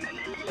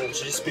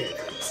Ultra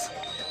Spirits.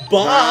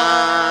 Bye!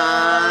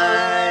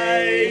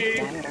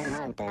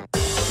 Bye.